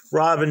Ace,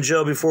 Rob, and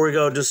Joe. Before we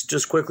go,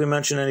 just quickly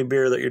mention any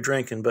beer that you're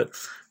drinking. But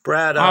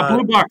Brad,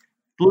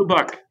 Blue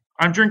Buck.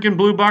 I'm drinking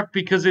Blue Buck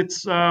because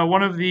it's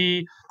one of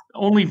the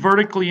only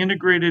vertically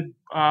integrated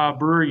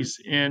breweries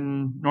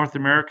in North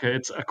America.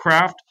 It's a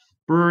craft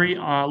brewery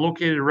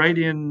located right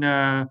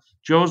in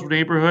Joe's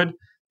neighborhood.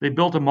 They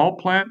built a malt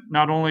plant.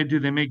 Not only do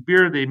they make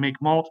beer, they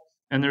make malt.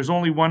 And there's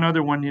only one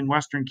other one in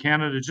Western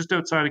Canada, just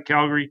outside of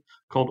Calgary,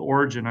 called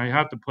Origin. I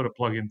had to put a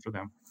plug in for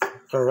them.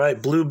 All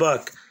right, Blue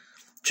Buck.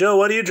 Joe,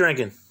 what are you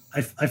drinking?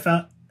 I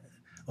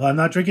Well, I'm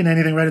not drinking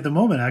anything right at the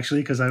moment,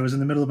 actually, because I was in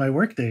the middle of my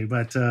workday.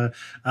 But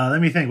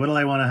let me think. What do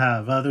I want to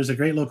have? There's a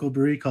great local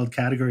brewery called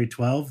Category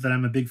 12 that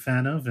I'm a big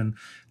fan of, and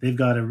they've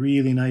got a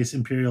really nice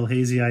Imperial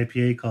Hazy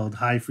IPA called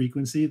High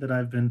Frequency that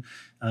I've been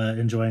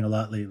enjoying a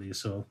lot lately.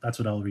 So that's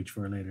what I'll reach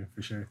for later,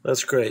 for sure.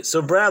 That's great.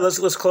 So, Brad,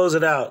 let's close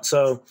it out.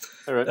 So,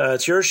 All right.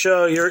 it's your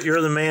show.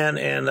 You're the man,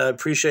 and I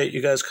appreciate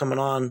you guys coming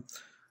on.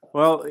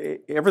 Well,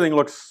 everything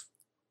looks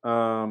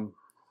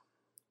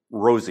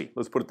rosy.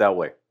 Let's put it that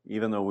way.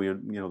 Even though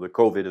the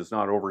COVID is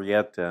not over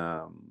yet,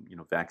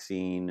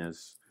 vaccine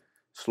is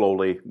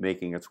slowly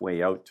making its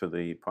way out to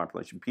the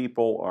population.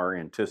 People are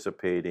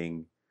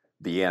anticipating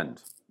the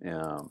end.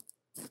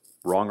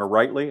 Wrong or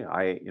rightly,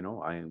 I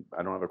don't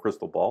have a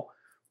crystal ball,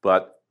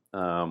 but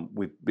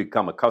we've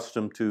become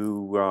accustomed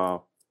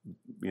to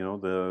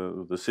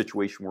the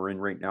situation we're in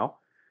right now,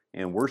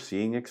 and we're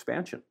seeing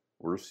expansion.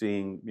 We're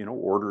seeing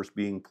orders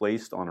being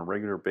placed on a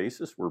regular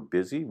basis. We're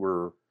busy.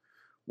 We're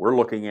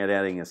looking at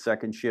adding a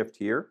second shift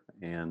here,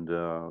 and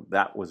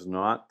that was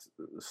not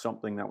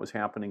something that was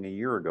happening a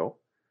year ago.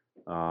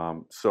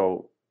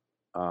 So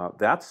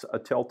that's a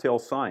telltale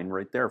sign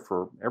right there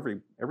for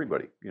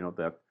everybody.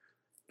 That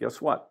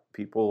guess what?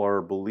 People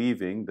are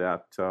believing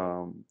that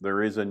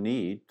there is a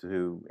need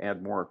to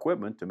add more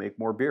equipment to make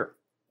more beer.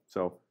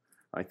 So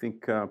I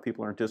think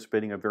people are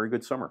anticipating a very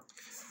good summer.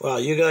 Wow,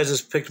 you guys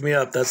just picked me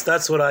up.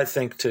 That's what I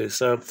think too.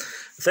 So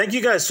thank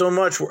you guys so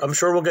much. I'm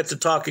sure we'll get to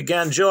talk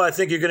again. Joe, I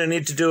think you're going to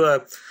need to do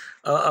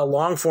a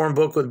long form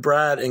book with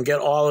Brad and get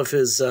all of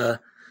his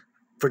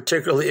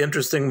particularly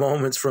interesting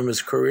moments from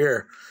his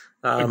career.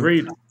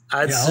 Agreed.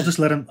 I'll just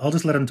let him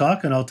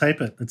talk, and I'll type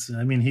it.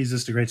 He's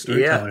just a great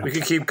storyteller. Yeah, we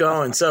could keep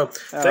going. So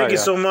thank you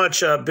so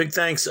much. Big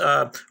thanks,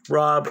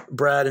 Rob,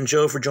 Brad, and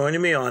Joe for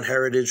joining me on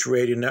Heritage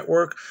Radio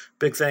Network.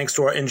 Big thanks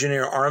to our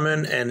engineer,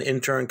 Armin, and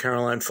intern,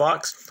 Caroline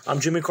Fox. I'm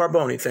Jimmy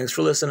Carboni. Thanks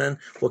for listening.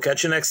 We'll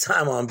catch you next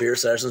time on Beer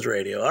Sessions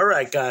Radio. All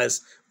right,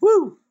 guys.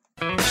 Woo!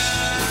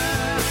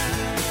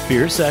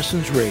 Beer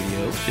Sessions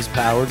Radio is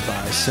powered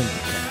by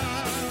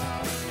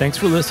Simulcast. Thanks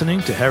for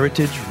listening to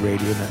Heritage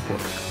Radio Network.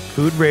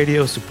 Food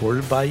radio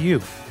supported by you.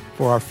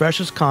 For our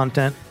freshest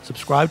content,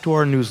 subscribe to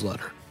our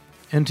newsletter.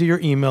 Enter your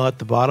email at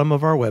the bottom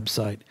of our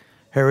website,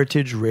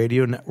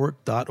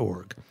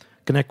 heritageradionetwork.org.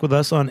 Connect with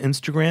us on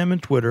Instagram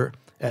and Twitter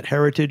at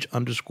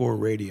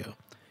heritage_radio.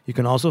 You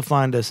can also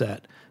find us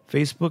at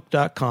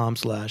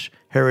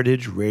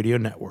facebook.com/Heritage Radio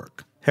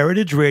Network.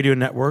 Heritage Radio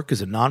Network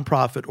is a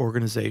nonprofit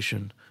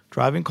organization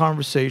driving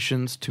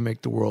conversations to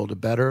make the world a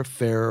better,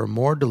 fairer,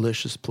 more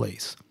delicious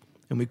place.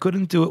 And we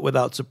couldn't do it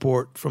without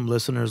support from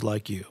listeners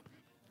like you.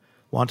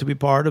 Want to be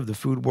part of the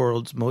food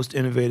world's most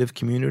innovative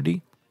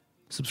community?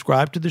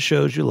 Subscribe to the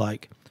shows you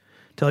like.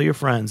 Tell your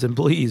friends, and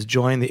please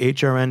join the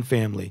HRN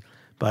family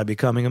by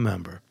becoming a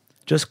member.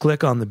 Just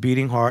click on the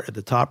beating heart at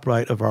the top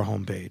right of our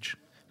homepage.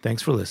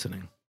 Thanks for listening.